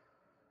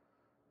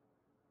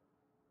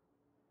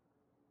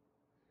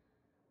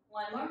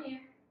 1 more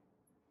here.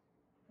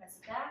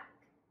 back.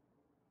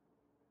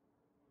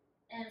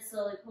 And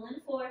slowly pull in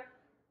 4,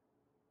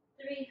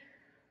 3,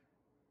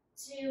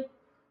 2,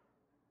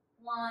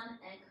 1,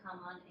 and come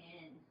on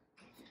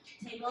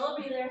in. Take a little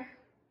breather.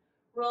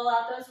 Roll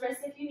out those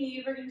wrists if you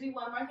need. We're going to do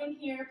one more thing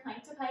here,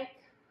 plank to pike.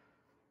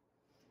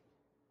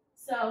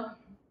 So,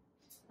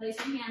 place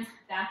your hands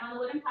back on the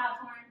wooden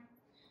platform.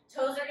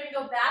 Toes are going to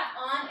go back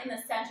on in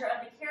the center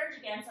of the carriage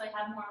again, so I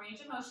have more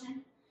range of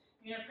motion.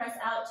 You're going to press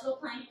out to a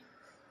plank.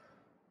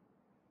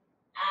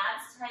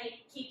 Abs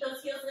tight. Keep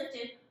those heels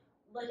lifted.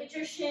 Look at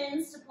your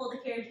shins to pull the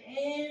carriage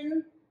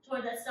in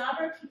toward that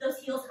stopper. Keep those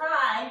heels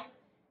high,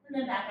 and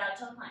then back out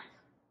to a plank.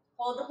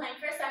 Hold the plank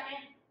for a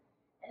second,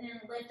 and then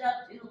lift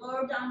up through the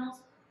lower abdominals.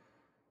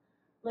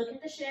 Look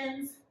at the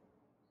shins,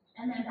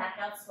 and then back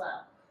out slow.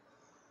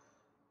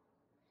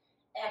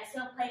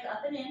 Exhale, plank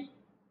up and in.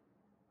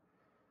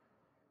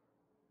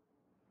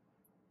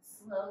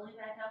 Slowly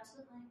back out to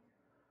the plank.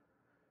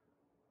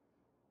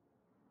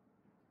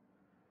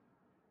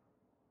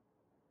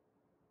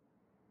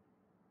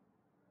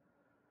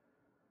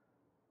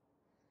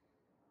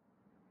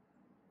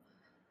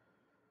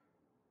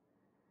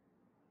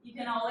 You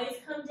can always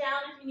come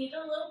down if you need a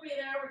little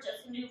breather. We're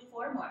just going to do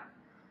 4 more.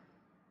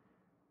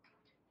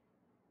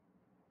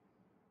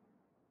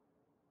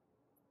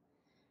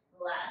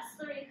 Last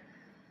 3.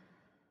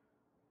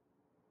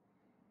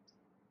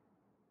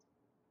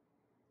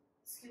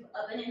 Scoop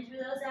up and in through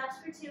those abs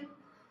for 2.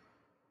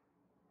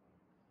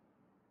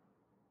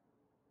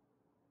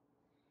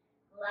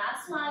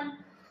 Last 1.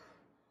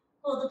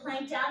 Hold the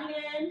plank down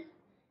again.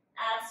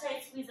 Abs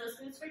tight, squeeze those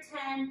glutes for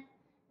 10,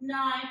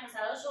 9, press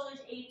out those shoulders,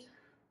 8,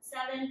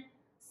 7,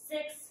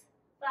 6,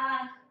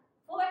 5,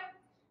 4,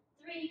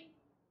 3,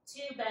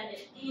 2, bend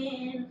it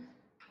in,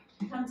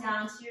 come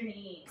down to your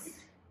knees.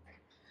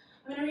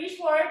 I'm going to reach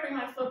forward, bring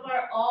my foot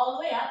bar all the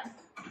way up.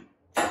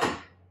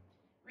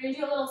 We're going to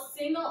do a little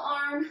single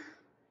arm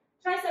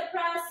tricep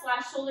press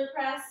 / shoulder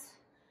press.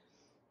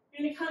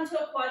 You're going to come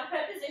to a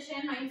quadruped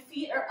position. My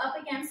feet are up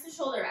against the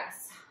shoulder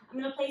rests. I'm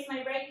going to place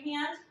my right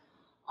hand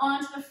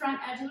onto the front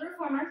edge of the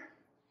reformer.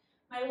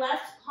 My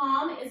left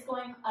palm is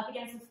going up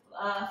against the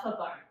foot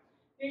bar.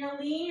 You're going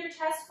to lean your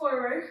chest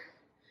forward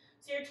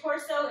so your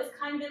torso is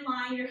kind of in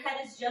line. Your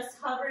head is just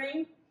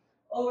hovering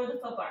over the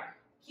foot bar.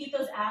 Keep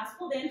those abs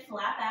pulled in,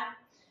 flat back.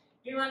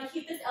 You want to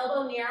keep this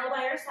elbow narrow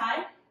by your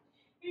side.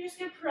 You're just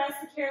going to press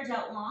the carriage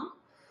out long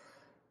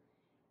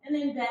and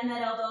then bend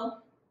that elbow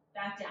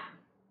back down.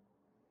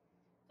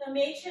 So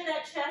make sure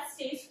that chest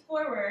stays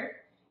forward.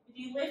 If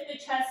you lift the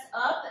chest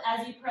up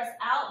as you press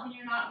out, then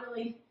you're not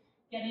really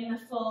getting the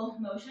full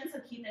motion, so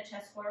keep that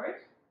chest forward.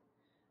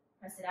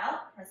 Press it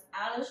out, press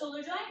out of the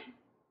shoulder joint,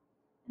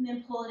 and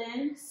then pull it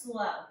in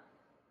slow.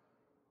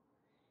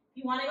 If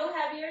you want to go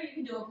heavier, you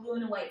can do a blue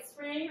and a white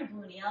spring or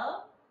blue and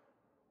yellow.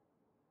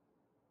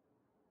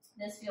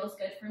 This feels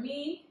good for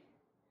me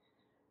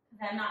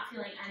because I'm not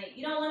feeling any.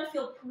 You don't want to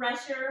feel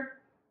pressure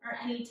or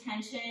any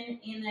tension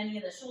in any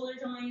of the shoulder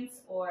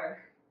joints or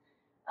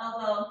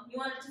elbow. You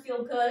want it to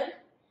feel good, and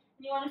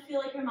you want to feel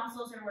like your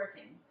muscles are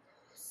working.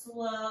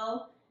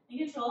 Slow and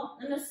control.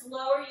 And the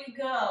slower you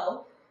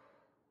go,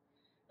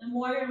 the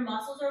more your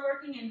muscles are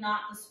working and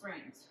not the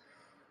springs.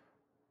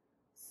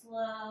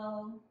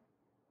 Slow.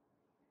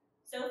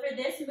 So for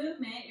this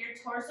movement, your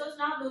torso is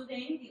not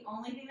moving. The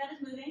only thing that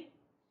is moving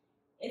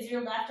is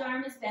your left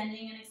arm is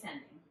bending and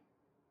extending.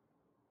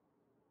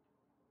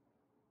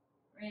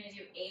 We're going to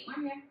do 8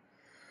 more here.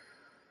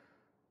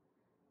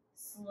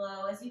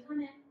 Slow as you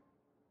come in.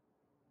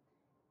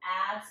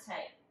 Abs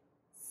tight.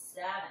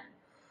 7.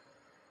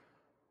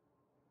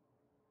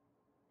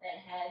 That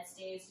head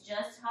stays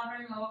just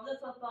hovering over the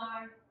foot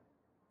bar.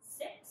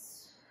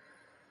 6.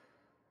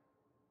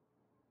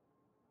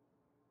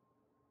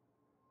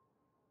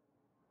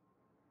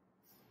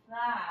 5.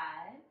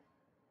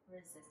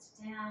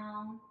 Resist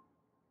down.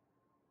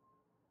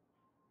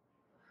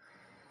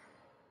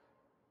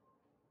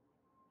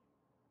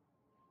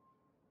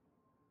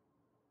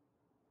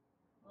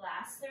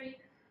 3.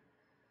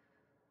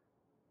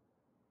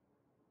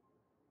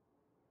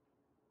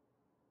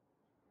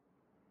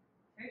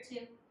 For 2.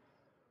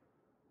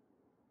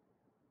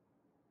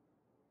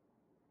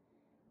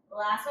 The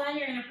last one,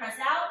 you're going to press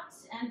out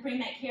and bring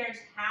that carriage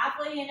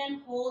halfway in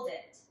and hold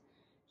it.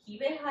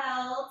 Keep it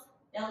held.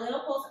 A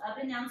little pulse up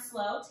and down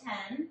slow.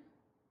 10,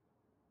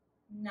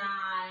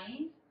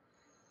 9,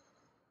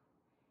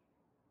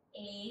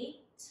 8.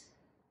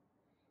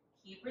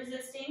 Keep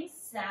resisting.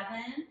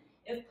 7.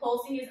 If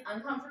pulsing is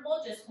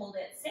uncomfortable, just hold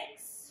it.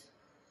 6,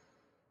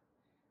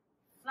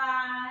 5,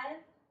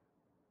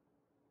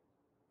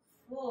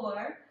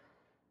 4.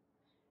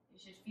 You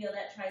should feel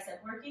that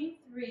tricep working.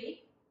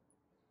 3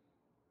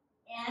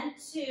 and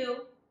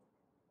 2.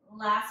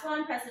 Last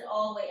one, press it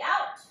all the way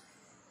out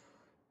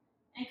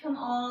and come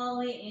all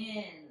the way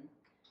in.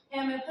 Okay,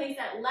 I'm going to place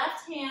that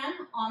left hand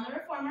on the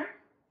reformer.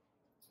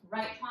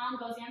 Right palm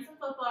goes against the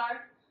foot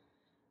bar.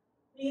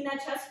 Lean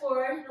that chest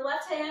forward. The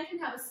left hand can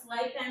have a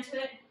slight bend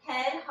to it.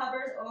 Head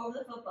hovers over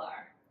the foot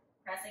bar.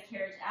 Press the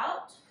carriage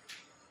out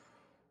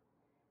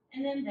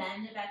and then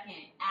bend it back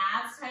in.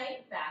 Abs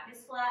tight, back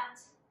is flat.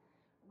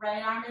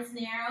 Right arm is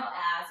narrow.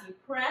 As you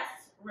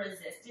press,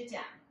 resist it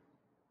down.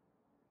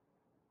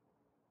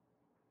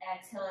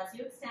 Exhale as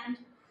you extend.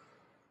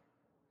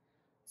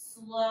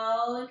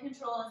 Slow and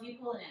control as you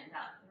pull it in,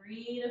 about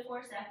 3 to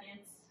 4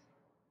 seconds.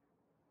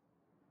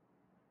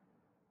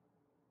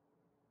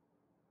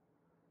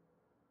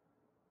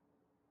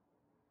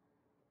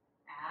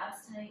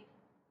 Abs tight.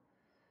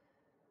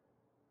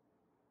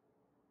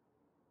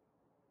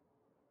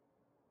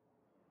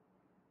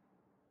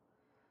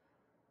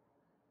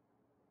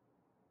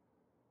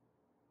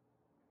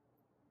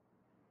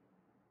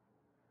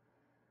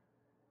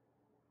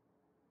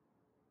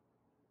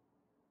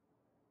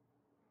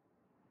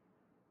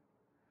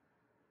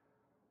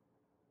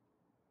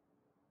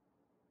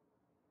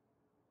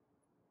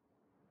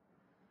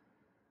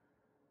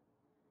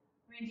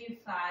 We're going to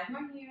do 5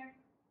 more here.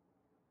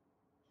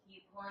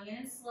 Keep pulling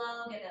it in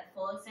slow. Get that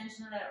full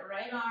extension of that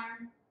right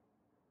arm.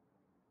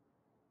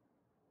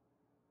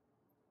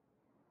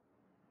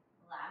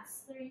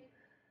 Last 3.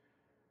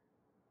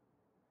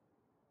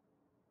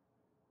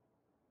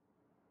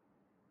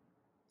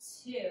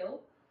 2.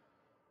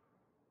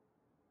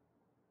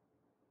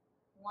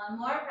 1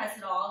 more. Press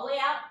it all the way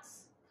out.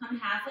 Come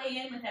halfway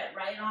in with that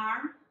right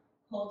arm.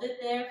 Hold it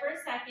there for a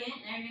second.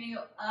 Now you're going to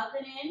go up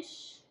an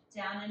inch,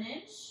 down an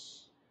inch,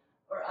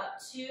 or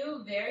up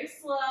 2, very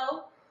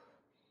slow,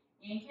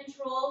 in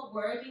control,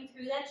 working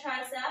through that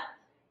tricep.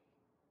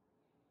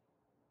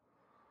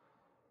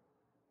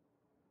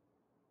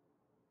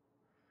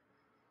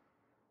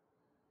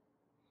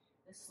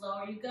 The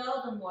slower you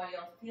go, the more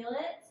you'll feel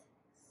it.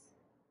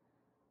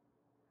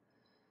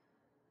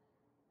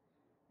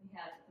 We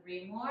have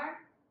 3 more.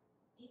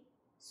 8.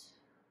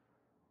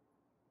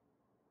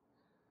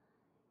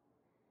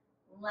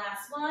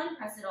 Last one,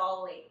 press it all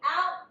the way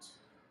out.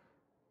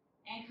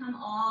 And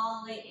come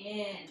all the way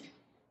in.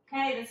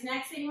 Okay, this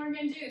next thing we're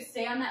going to do,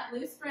 stay on that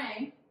blue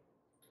spring.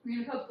 We're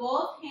going to put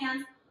both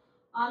hands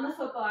on the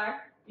foot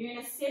bar. You're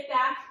going to sit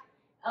back.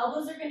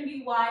 Elbows are going to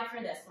be wide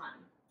for this one.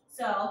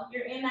 So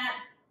you're in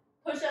that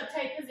push-up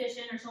type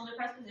position or shoulder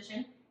press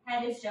position.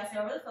 Head is just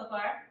over the foot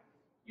bar.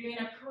 You're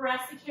going to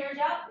press the carriage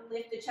out,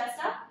 lift the chest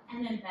up,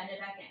 and then bend it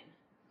back in.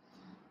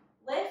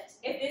 Lift.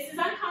 If this is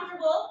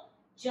uncomfortable,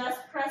 just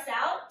press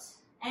out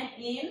and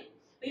in.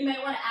 But you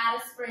might want to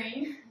add a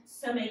spring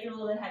to make it a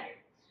little bit heavier.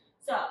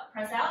 So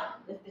press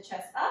out, lift the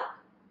chest up,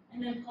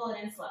 and then pull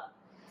it in slow.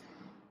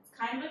 It's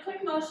kind of a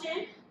quick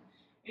motion.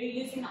 You're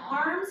using the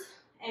arms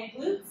and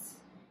glutes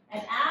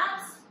and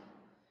abs.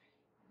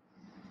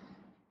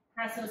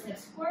 Press those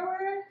hips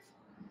forward.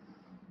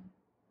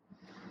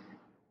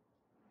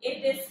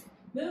 If this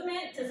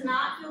movement does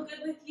not feel good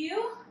with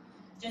you,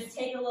 just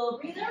take a little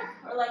breather,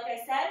 or like I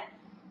said,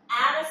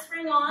 add a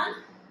spring on,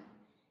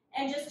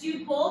 and just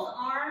do both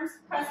arms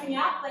pressing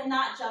out, but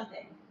not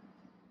jumping.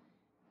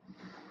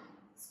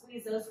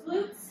 Squeeze those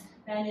glutes,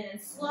 bend it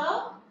in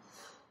slow.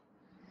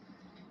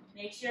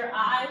 Make sure your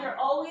eyes are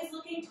always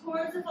looking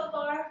towards the foot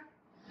bar.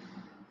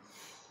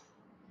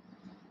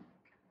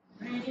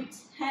 We're going to do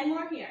 10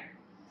 more here.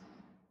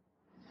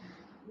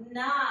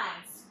 9,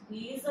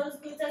 squeeze those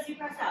glutes as you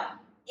press out.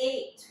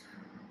 8,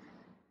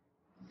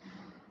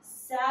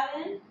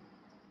 7,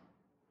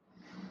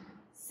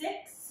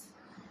 6,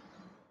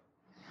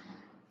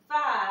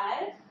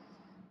 5,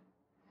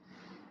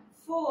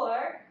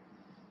 4,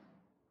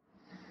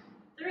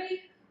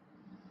 3,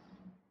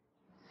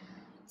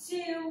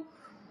 2,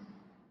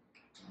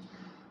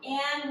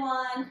 and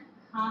 1.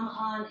 Come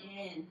on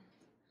in.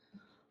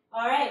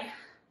 All right,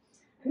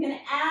 I'm going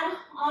to add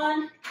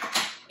on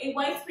a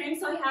white spring,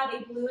 so I have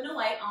a blue and a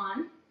white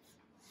on.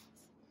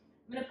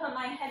 I'm going to put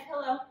my head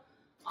pillow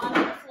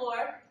onto the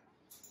floor.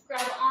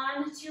 Grab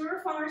on to your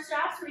reformer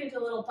straps. We're going to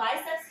do a little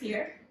biceps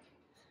here.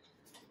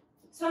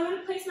 So I'm going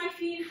to place my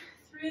feet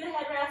through the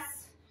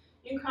headrests.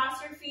 You can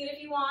cross your feet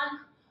if you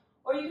want,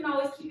 or you can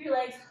always keep your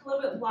legs a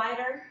little bit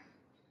wider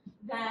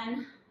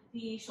than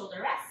the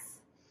shoulder rests.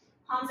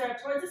 Palms are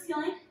up towards the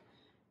ceiling.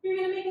 You're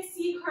going to make a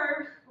C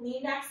curve,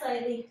 lean back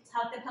slightly,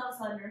 tuck the pelvis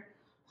under,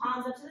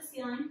 palms up to the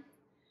ceiling.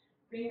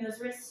 Bring those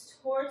wrists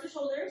towards the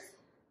shoulders,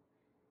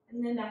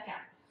 and then back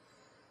out.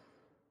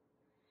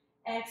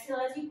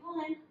 Exhale as you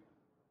pull in.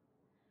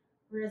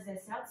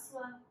 Resist out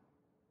slow.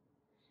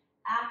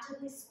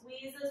 Actively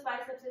squeeze those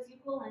biceps as you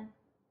pull in.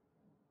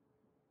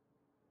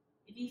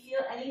 If you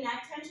feel any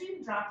neck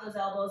tension, drop those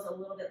elbows a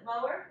little bit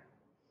lower.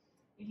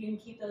 If you can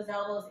keep those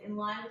elbows in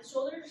line with the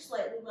shoulders,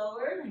 slightly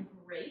lower, then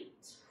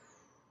great.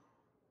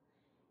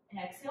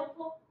 Exhale,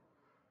 pull.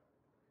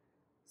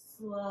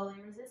 Slowly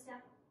resist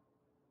out.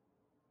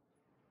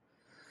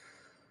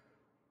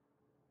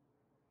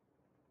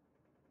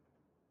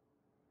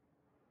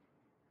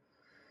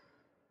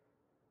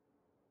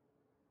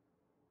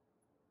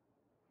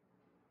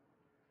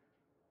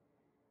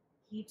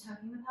 Keep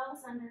tucking the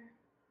pelvis under.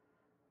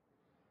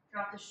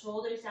 Drop the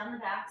shoulders down the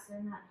back so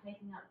they're not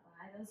hiking up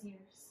by those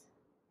ears.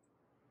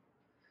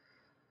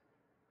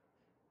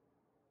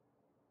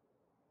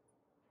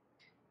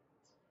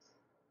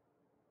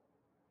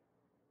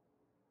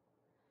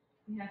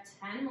 We have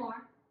 10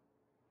 more.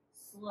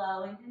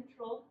 Slow and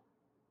controlled.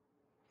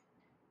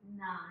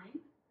 9.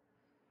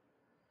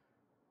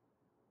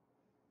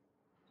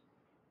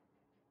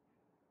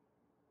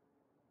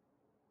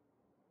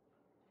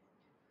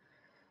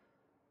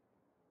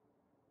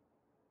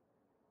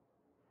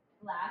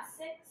 Last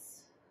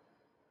 6.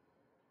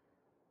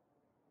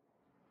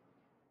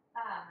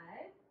 5.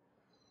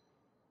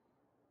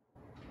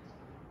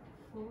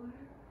 4.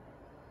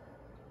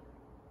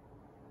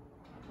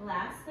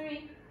 Last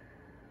 3.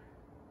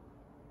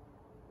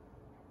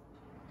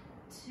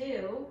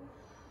 2.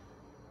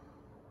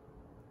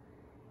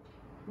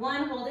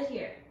 1, hold it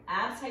here.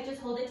 Abs tight,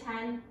 just hold it.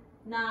 10,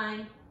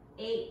 9,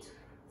 8,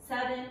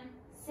 7,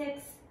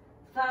 6,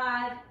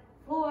 5,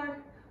 4,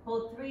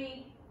 hold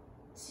 3,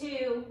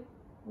 2,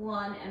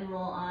 1, and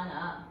roll on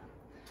up.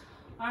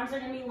 Arms are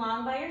gonna be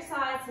long by your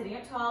side, sitting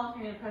up tall.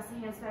 You're gonna press the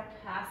hands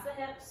back past the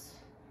hips,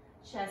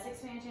 chest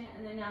expansion,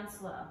 and then down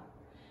slow.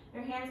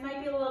 Your hands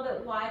might be a little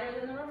bit wider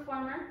than the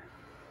reformer.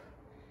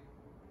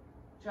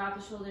 Drop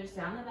the shoulders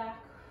down the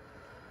back.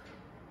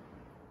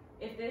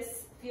 If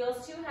this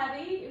feels too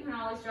heavy, you can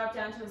always drop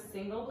down to a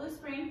single blue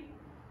spring,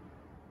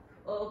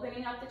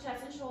 opening up the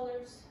chest and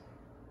shoulders.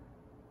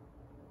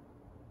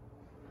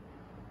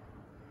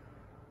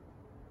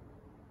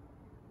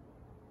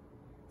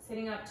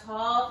 Sitting up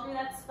tall through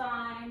that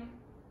spine,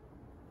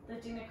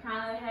 lifting the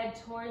crown of the head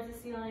towards the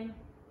ceiling.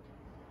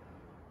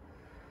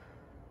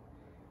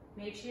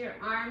 Make sure your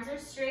arms are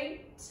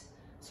straight,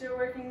 so you're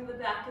working the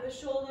back of the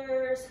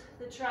shoulders,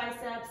 the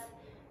triceps,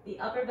 the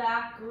upper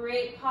back.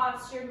 Great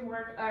posture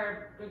work,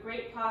 or a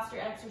great posture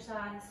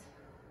exercise.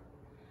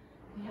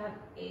 We have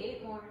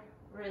 8 more.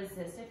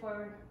 Resist it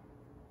forward.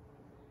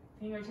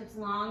 Fingertips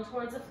long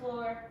towards the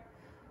floor.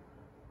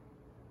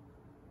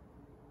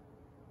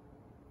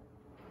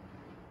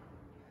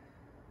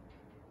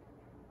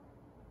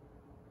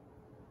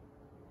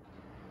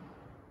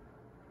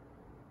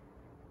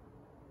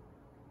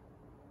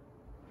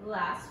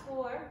 Last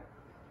 4.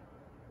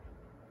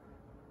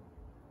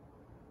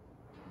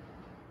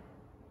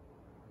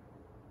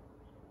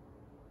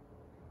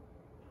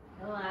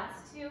 The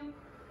last 2.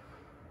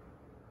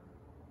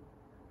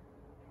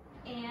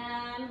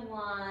 And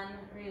 1.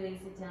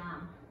 Release it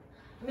down.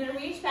 I'm going to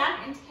reach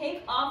back and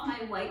take off my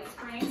white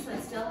spring,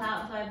 so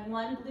I have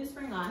 1 blue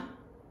spring on.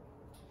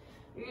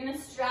 You're going to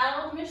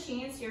straddle the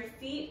machine so your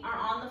feet are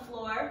on the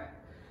floor,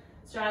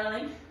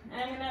 straddling,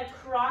 and I'm going to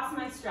cross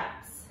my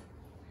straps.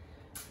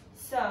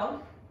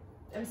 So,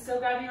 I'm still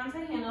grabbing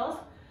onto the handles.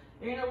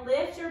 You're going to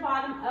lift your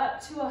bottom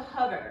up to a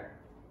hover.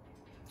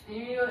 And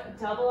you're going to do a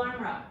double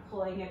arm row,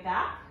 pulling it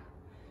back,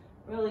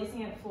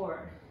 releasing it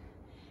forward.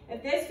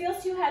 If this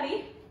feels too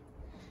heavy,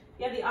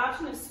 you have the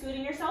option of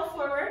scooting yourself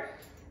forward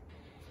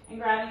and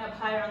grabbing up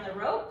higher on the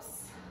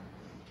ropes,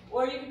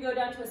 or you could go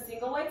down to a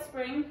single white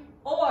spring,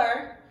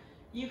 or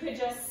you could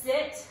just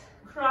sit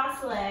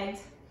cross-legged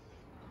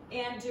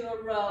and do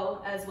a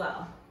row as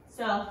well.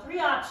 So 3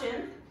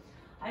 options.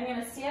 I'm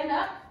going to stand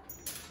up,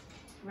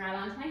 grab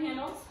onto my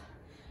handles.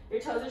 Your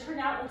toes are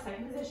turned out in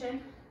second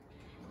position.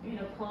 You're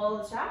going to pull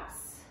the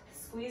straps,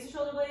 squeeze the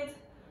shoulder blades,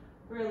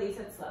 release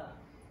it slow.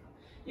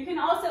 You can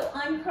also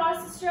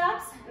uncross the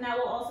straps, and that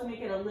will also make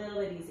it a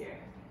little bit easier.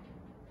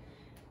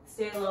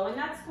 Stay low in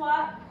that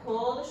squat,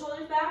 pull the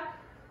shoulders back,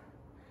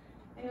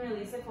 and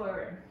release it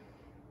forward.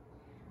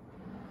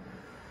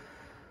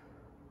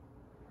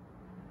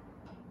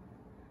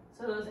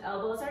 So those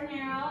elbows are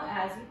narrow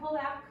as you pull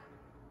back.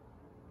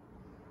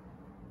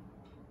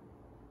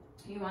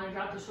 You want to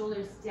drop the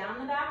shoulders down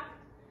the back,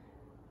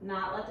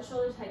 not let the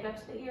shoulders hike up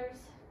to the ears.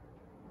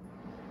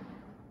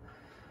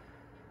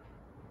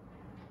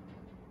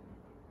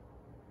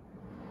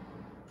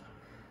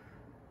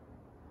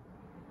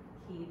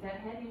 Keep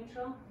that head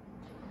neutral.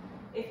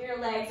 If your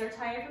legs are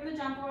tired from the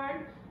jump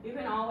board, you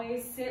can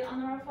always sit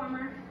on the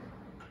reformer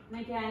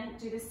and again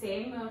do the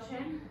same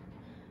motion,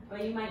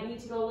 but you might need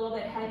to go a little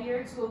bit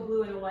heavier to a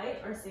blue and a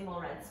white or single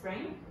red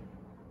spring.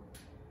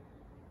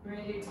 We're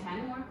going to do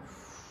 10 more.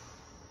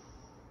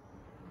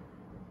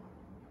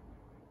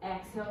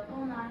 Exhale,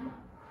 pull 9.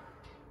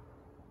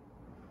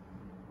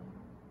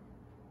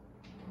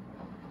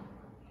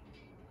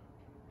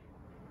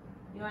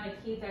 You want to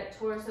keep that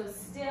torso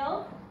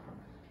still,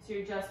 so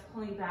you're just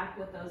pulling back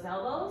with those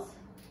elbows.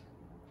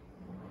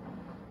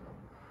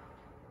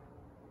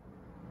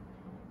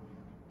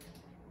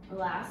 The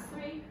last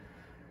 3.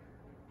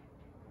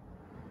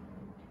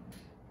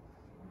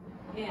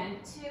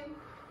 And 2.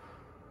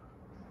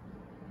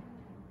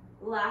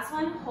 Last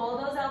one,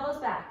 hold those elbows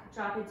back.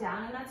 Drop it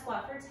down in that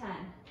squat for 10.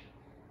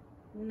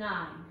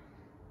 9,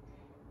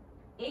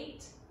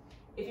 8.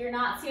 If you're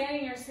not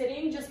standing, you're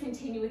sitting, just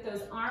continue with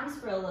those arms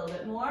for a little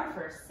bit more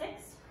for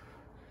 6,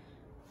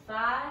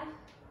 5,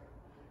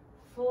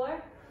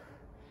 4,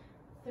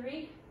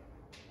 3,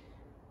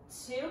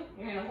 2. You're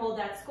going to hold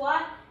that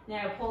squat.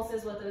 Now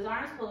pulses with those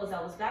arms, pull those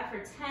elbows back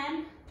for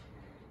 10,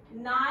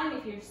 9.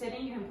 If you're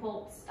sitting, you can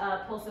pulse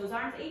those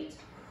arms. 8,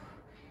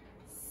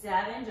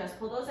 7. Just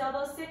pull those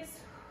elbows. 6,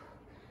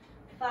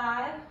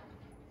 5,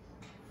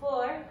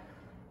 4,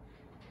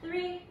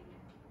 3,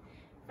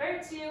 For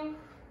 2,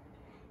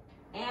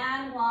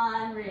 and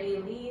 1,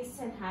 release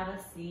and have a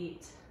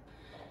seat.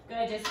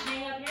 Good, just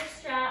hang up your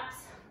straps.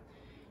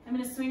 I'm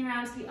gonna swing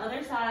around to the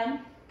other side.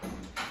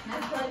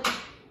 And put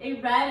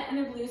a red and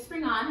a blue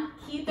spring on.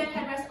 Keep that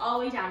headrest all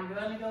the way down. We're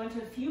gonna go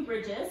into a few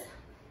bridges.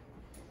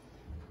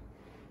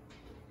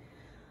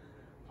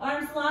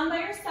 Arms long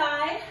by your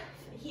side,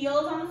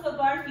 heels on the foot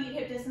bar, feet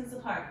hip distance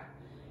apart.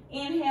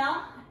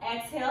 Inhale,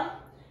 exhale,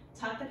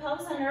 tuck the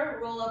pelvis under,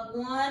 roll up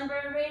 1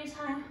 vertebrae at a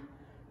time,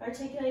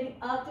 articulating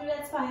up through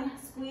that spine.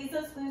 Squeeze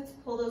those glutes,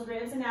 pull those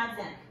ribs and abs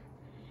in.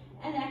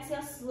 And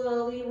exhale,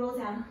 slowly roll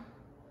down.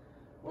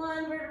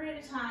 1 vertebrae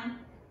at a time.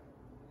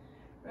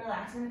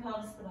 Relaxing the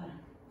pelvis at the bottom.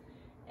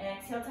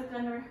 Exhale, tuck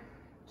under,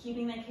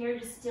 keeping that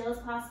carriage as still as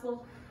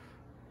possible.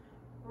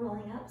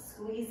 Rolling up,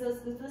 squeeze those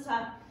glutes to the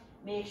top.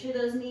 Make sure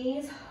those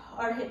knees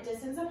are hip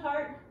distance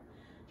apart.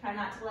 Try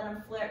not to let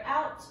them flare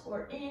out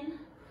or in.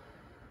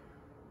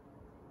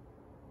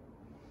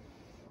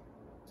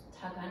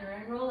 Tuck under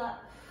and roll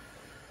up.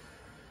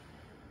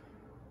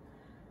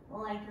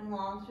 Lengthen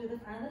long through the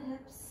front of the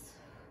hips.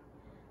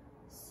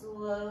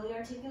 Slowly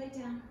articulate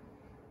down.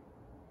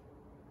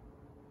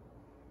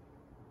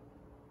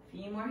 A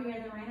few more here,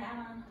 then we're gonna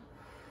add on.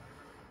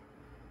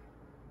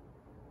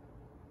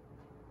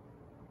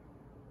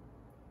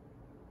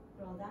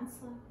 Roll down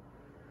slow.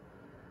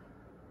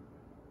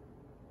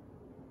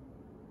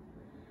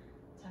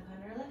 Tuck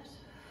under, lift.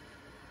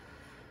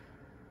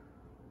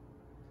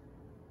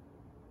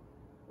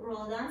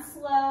 Roll down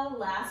slow.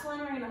 Last one,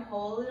 we're gonna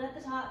hold it at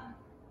the top.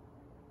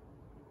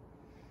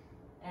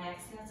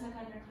 Exhale, tuck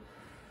under.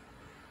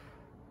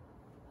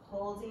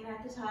 Holding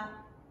at the top.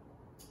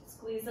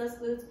 Squeeze those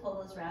glutes, pull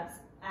those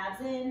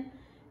abs in.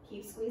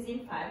 Keep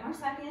squeezing, 5 more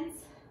seconds.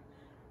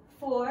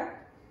 4,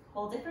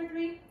 hold it for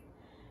 3.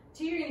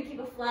 2, you're gonna keep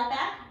a flat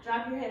back,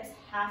 drop your hips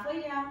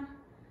halfway down,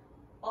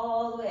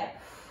 all the way up.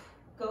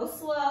 Go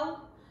slow.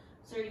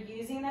 So you're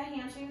using the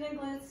hamstrings and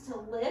glutes to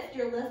lift.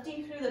 You're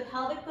lifting through the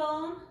pelvic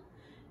bone.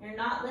 You're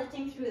not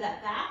lifting through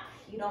that back.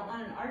 You don't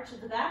want an arch of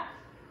the back.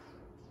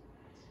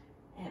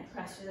 And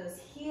press through those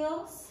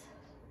heels.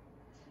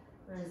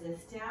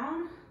 Resist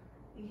down.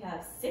 You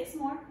have 6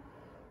 more.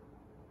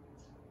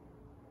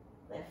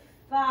 Lift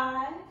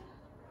 5,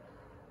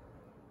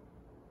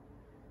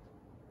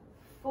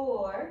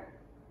 4,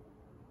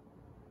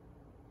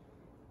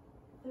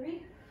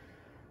 3,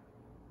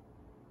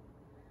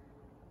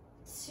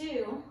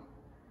 2.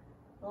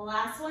 The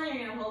last one, you're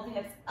going to hold the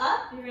hips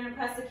up. You're going to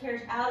press the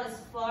carriage out as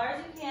far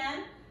as you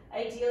can.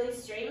 Ideally,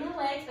 straighten the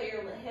legs, but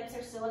your hips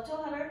are still up to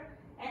a hover.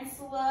 And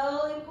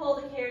slowly pull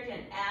the carriage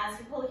in. As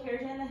you pull the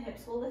carriage in, the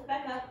hips will lift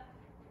back up.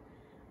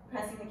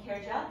 Pressing the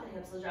carriage out, the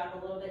hips will drop a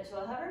little bit to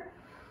a hover.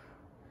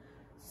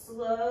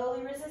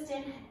 Slowly resist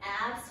in,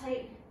 abs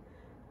tight.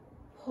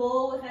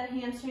 Pull with that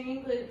hamstring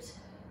and glute.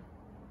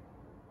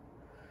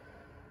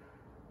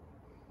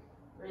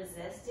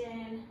 Resist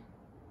in.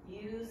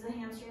 Use the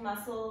hamstring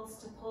muscles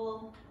to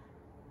pull.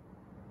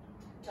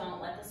 Don't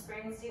let the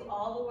springs do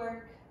all the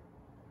work.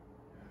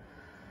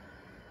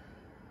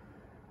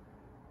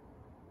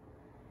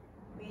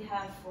 We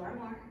have 4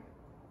 more.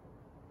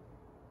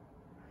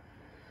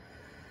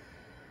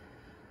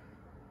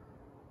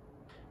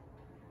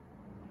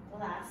 The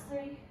last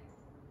 3.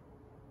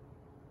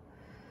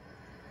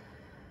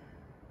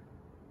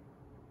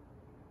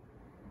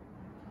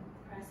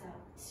 Press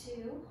out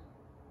 2.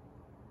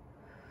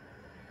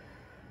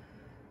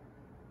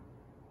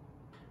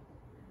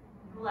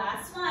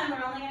 Last one,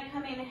 we're only going to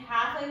come in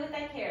halfway with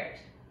that carriage.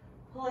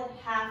 Pull it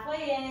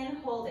halfway in,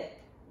 hold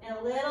it.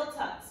 And little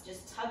tucks,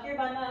 just tuck your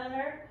butt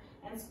under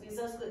and squeeze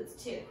those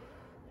glutes. 2.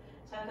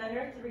 Tuck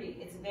under, 3.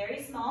 It's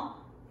very small.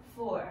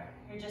 4.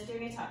 You're just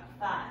doing a tuck.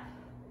 5.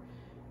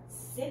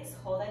 6.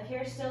 Hold that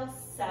carriage still.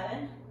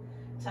 7.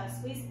 Tuck,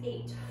 squeeze.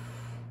 8.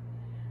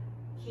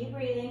 Keep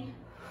breathing.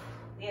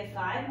 We have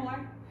 5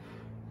 more.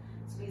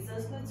 Squeeze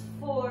those glutes.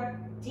 4.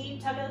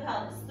 Deep tuck of the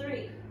pelvis.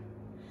 3.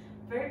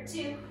 For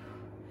 2.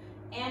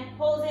 And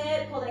hold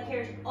it. Pull that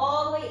carriage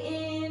all the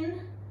way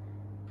in.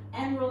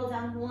 And roll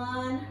down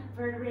 1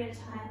 vertebrae at a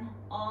time.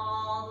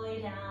 All the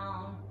way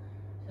down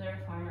to the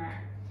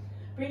reformer.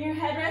 Bring your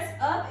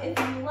headrest up if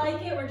you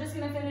like it. We're just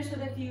going to finish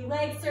with a few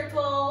leg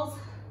circles.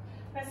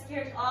 Press the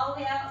carriage all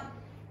the way out.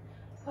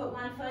 Put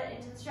one foot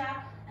into the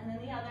strap and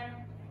then the other.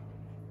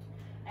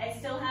 I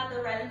still have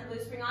the red and the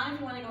blue spring on. If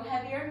you want to go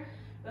heavier,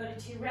 go to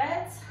 2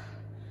 reds.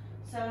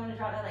 So I'm going to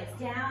drop my legs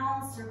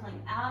down,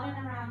 circling out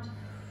and around.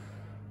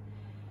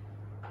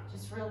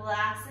 Just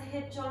relax the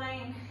hip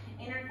joint,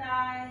 inner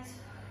thighs.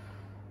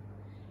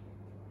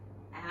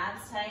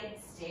 Abs tight,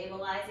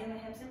 stabilizing the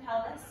hips and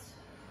pelvis.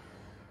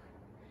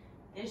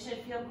 This should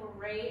feel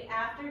great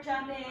after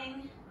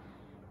jumping.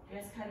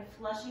 Just kind of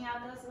flushing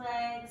out those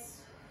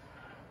legs.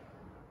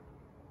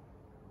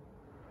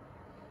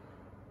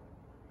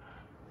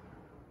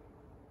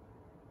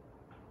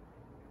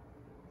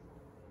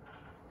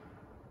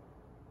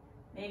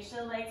 Make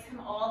sure the legs come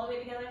all the way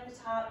together at the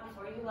top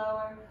before you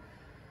lower.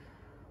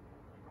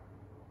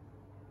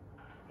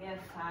 We have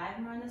 5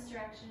 more in this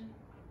direction.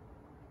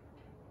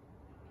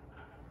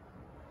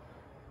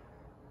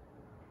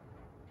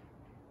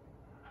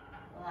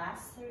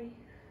 Last 3.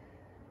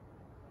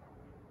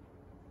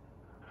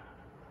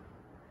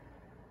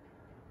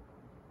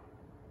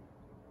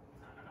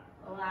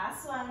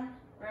 Last one.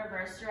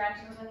 Reverse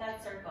directions with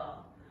that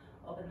circle.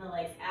 Open the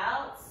legs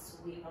out,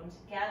 sweep them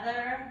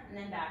together, and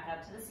then back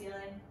up to the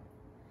ceiling.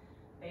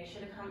 Make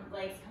sure the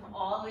legs come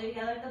all the way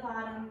together at the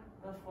bottom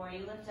before you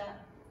lift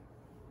up.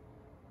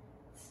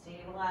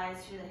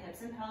 Stabilize through the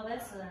hips and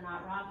pelvis so they're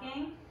not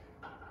rocking.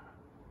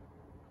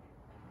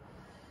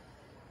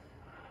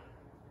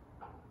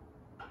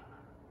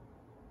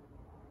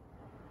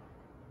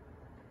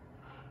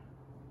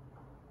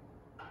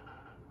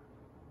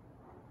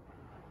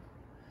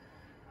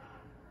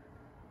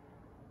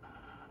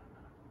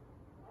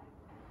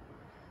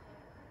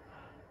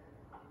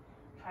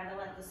 Try to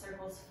let the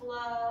circles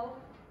flow.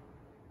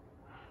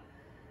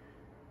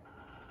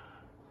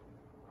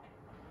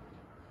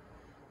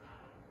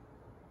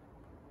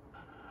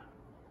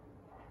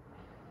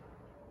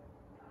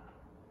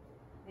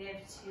 We have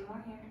 2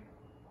 more here.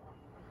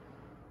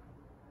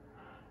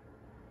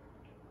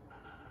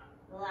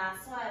 The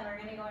last one, we're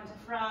going to go into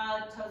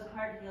frog, toes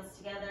apart, heels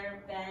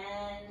together,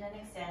 bend and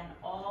extend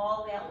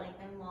all the way out,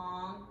 lengthen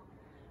long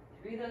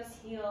through those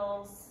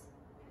heels.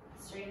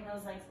 Straighten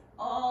those legs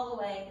all the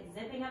way,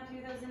 zipping up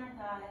through those inner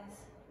thighs.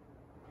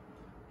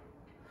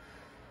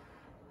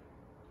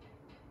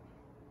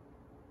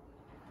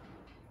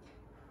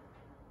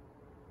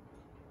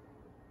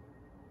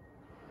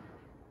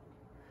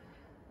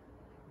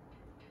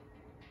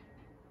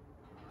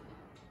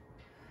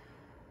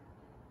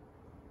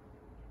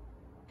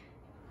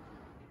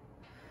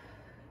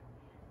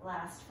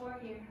 Last 4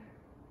 here.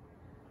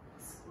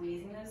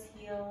 Squeezing those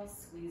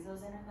heels, squeeze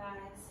those inner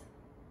thighs.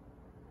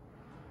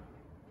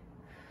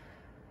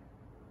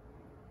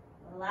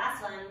 The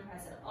last one,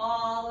 press it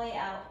all the way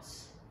out.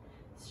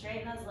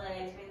 Straighten those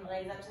legs, bring the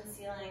legs up to the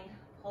ceiling,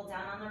 pull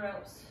down on the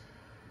ropes.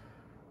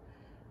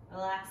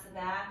 Relax the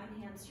back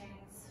and hamstrings.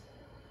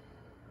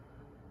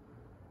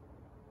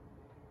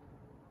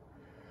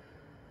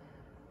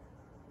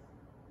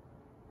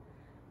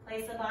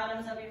 Place the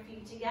bottoms of your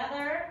feet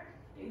together.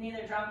 You can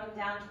either drop them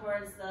down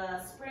towards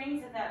the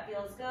springs if that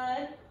feels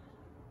good,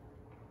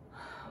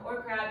 or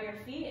grab your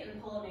feet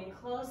and pull them in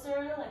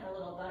closer like a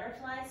little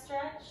butterfly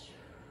stretch.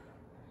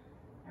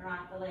 And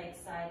rock the legs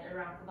side, or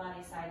rock the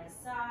body side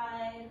to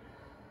side.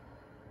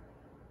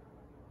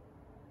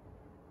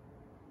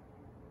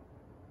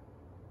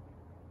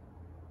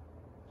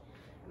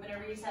 I'm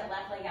going to reach that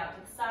left leg out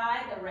to the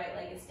side. The right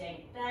leg is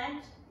staying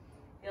bent.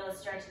 Feel a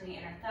stretch in the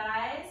inner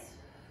thighs.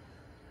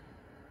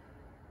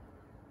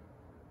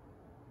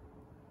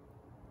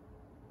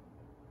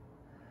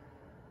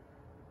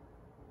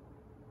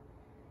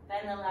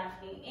 Bend the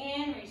left knee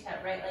in, reach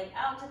that right leg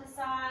out to the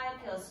side,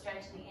 feel a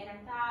stretch in the inner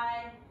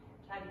thigh.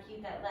 Try to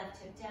keep that left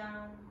hip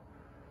down.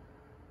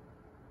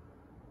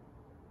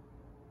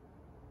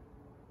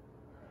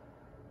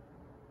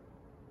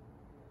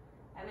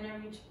 I'm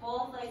going to reach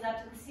both legs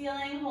up to the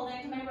ceiling,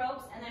 holding to my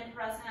ropes, and then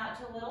pressing out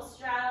to a little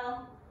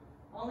straddle.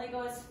 Only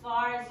go as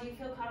far as you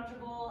feel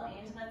comfortable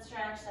into that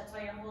stretch. That's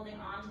why you're holding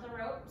onto the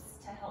ropes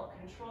to help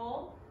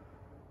control.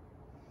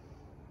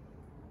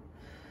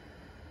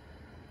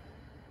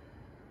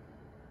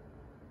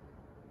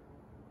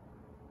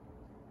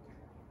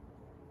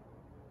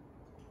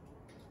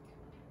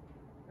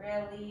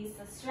 Release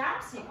the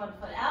straps, take one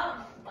foot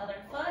out, other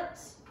foot,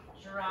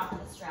 drop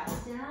the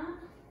straps down,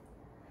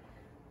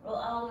 roll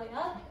all the way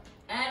up,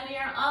 and we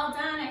are all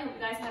done. I hope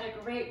you guys had a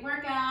great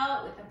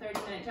workout with the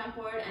 30-minute jump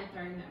board and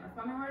 30-minute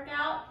reformer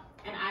workout,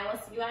 and I will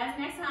see you guys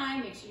next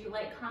time. Make sure you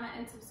like, comment,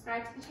 and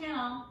subscribe to the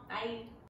channel. Bye.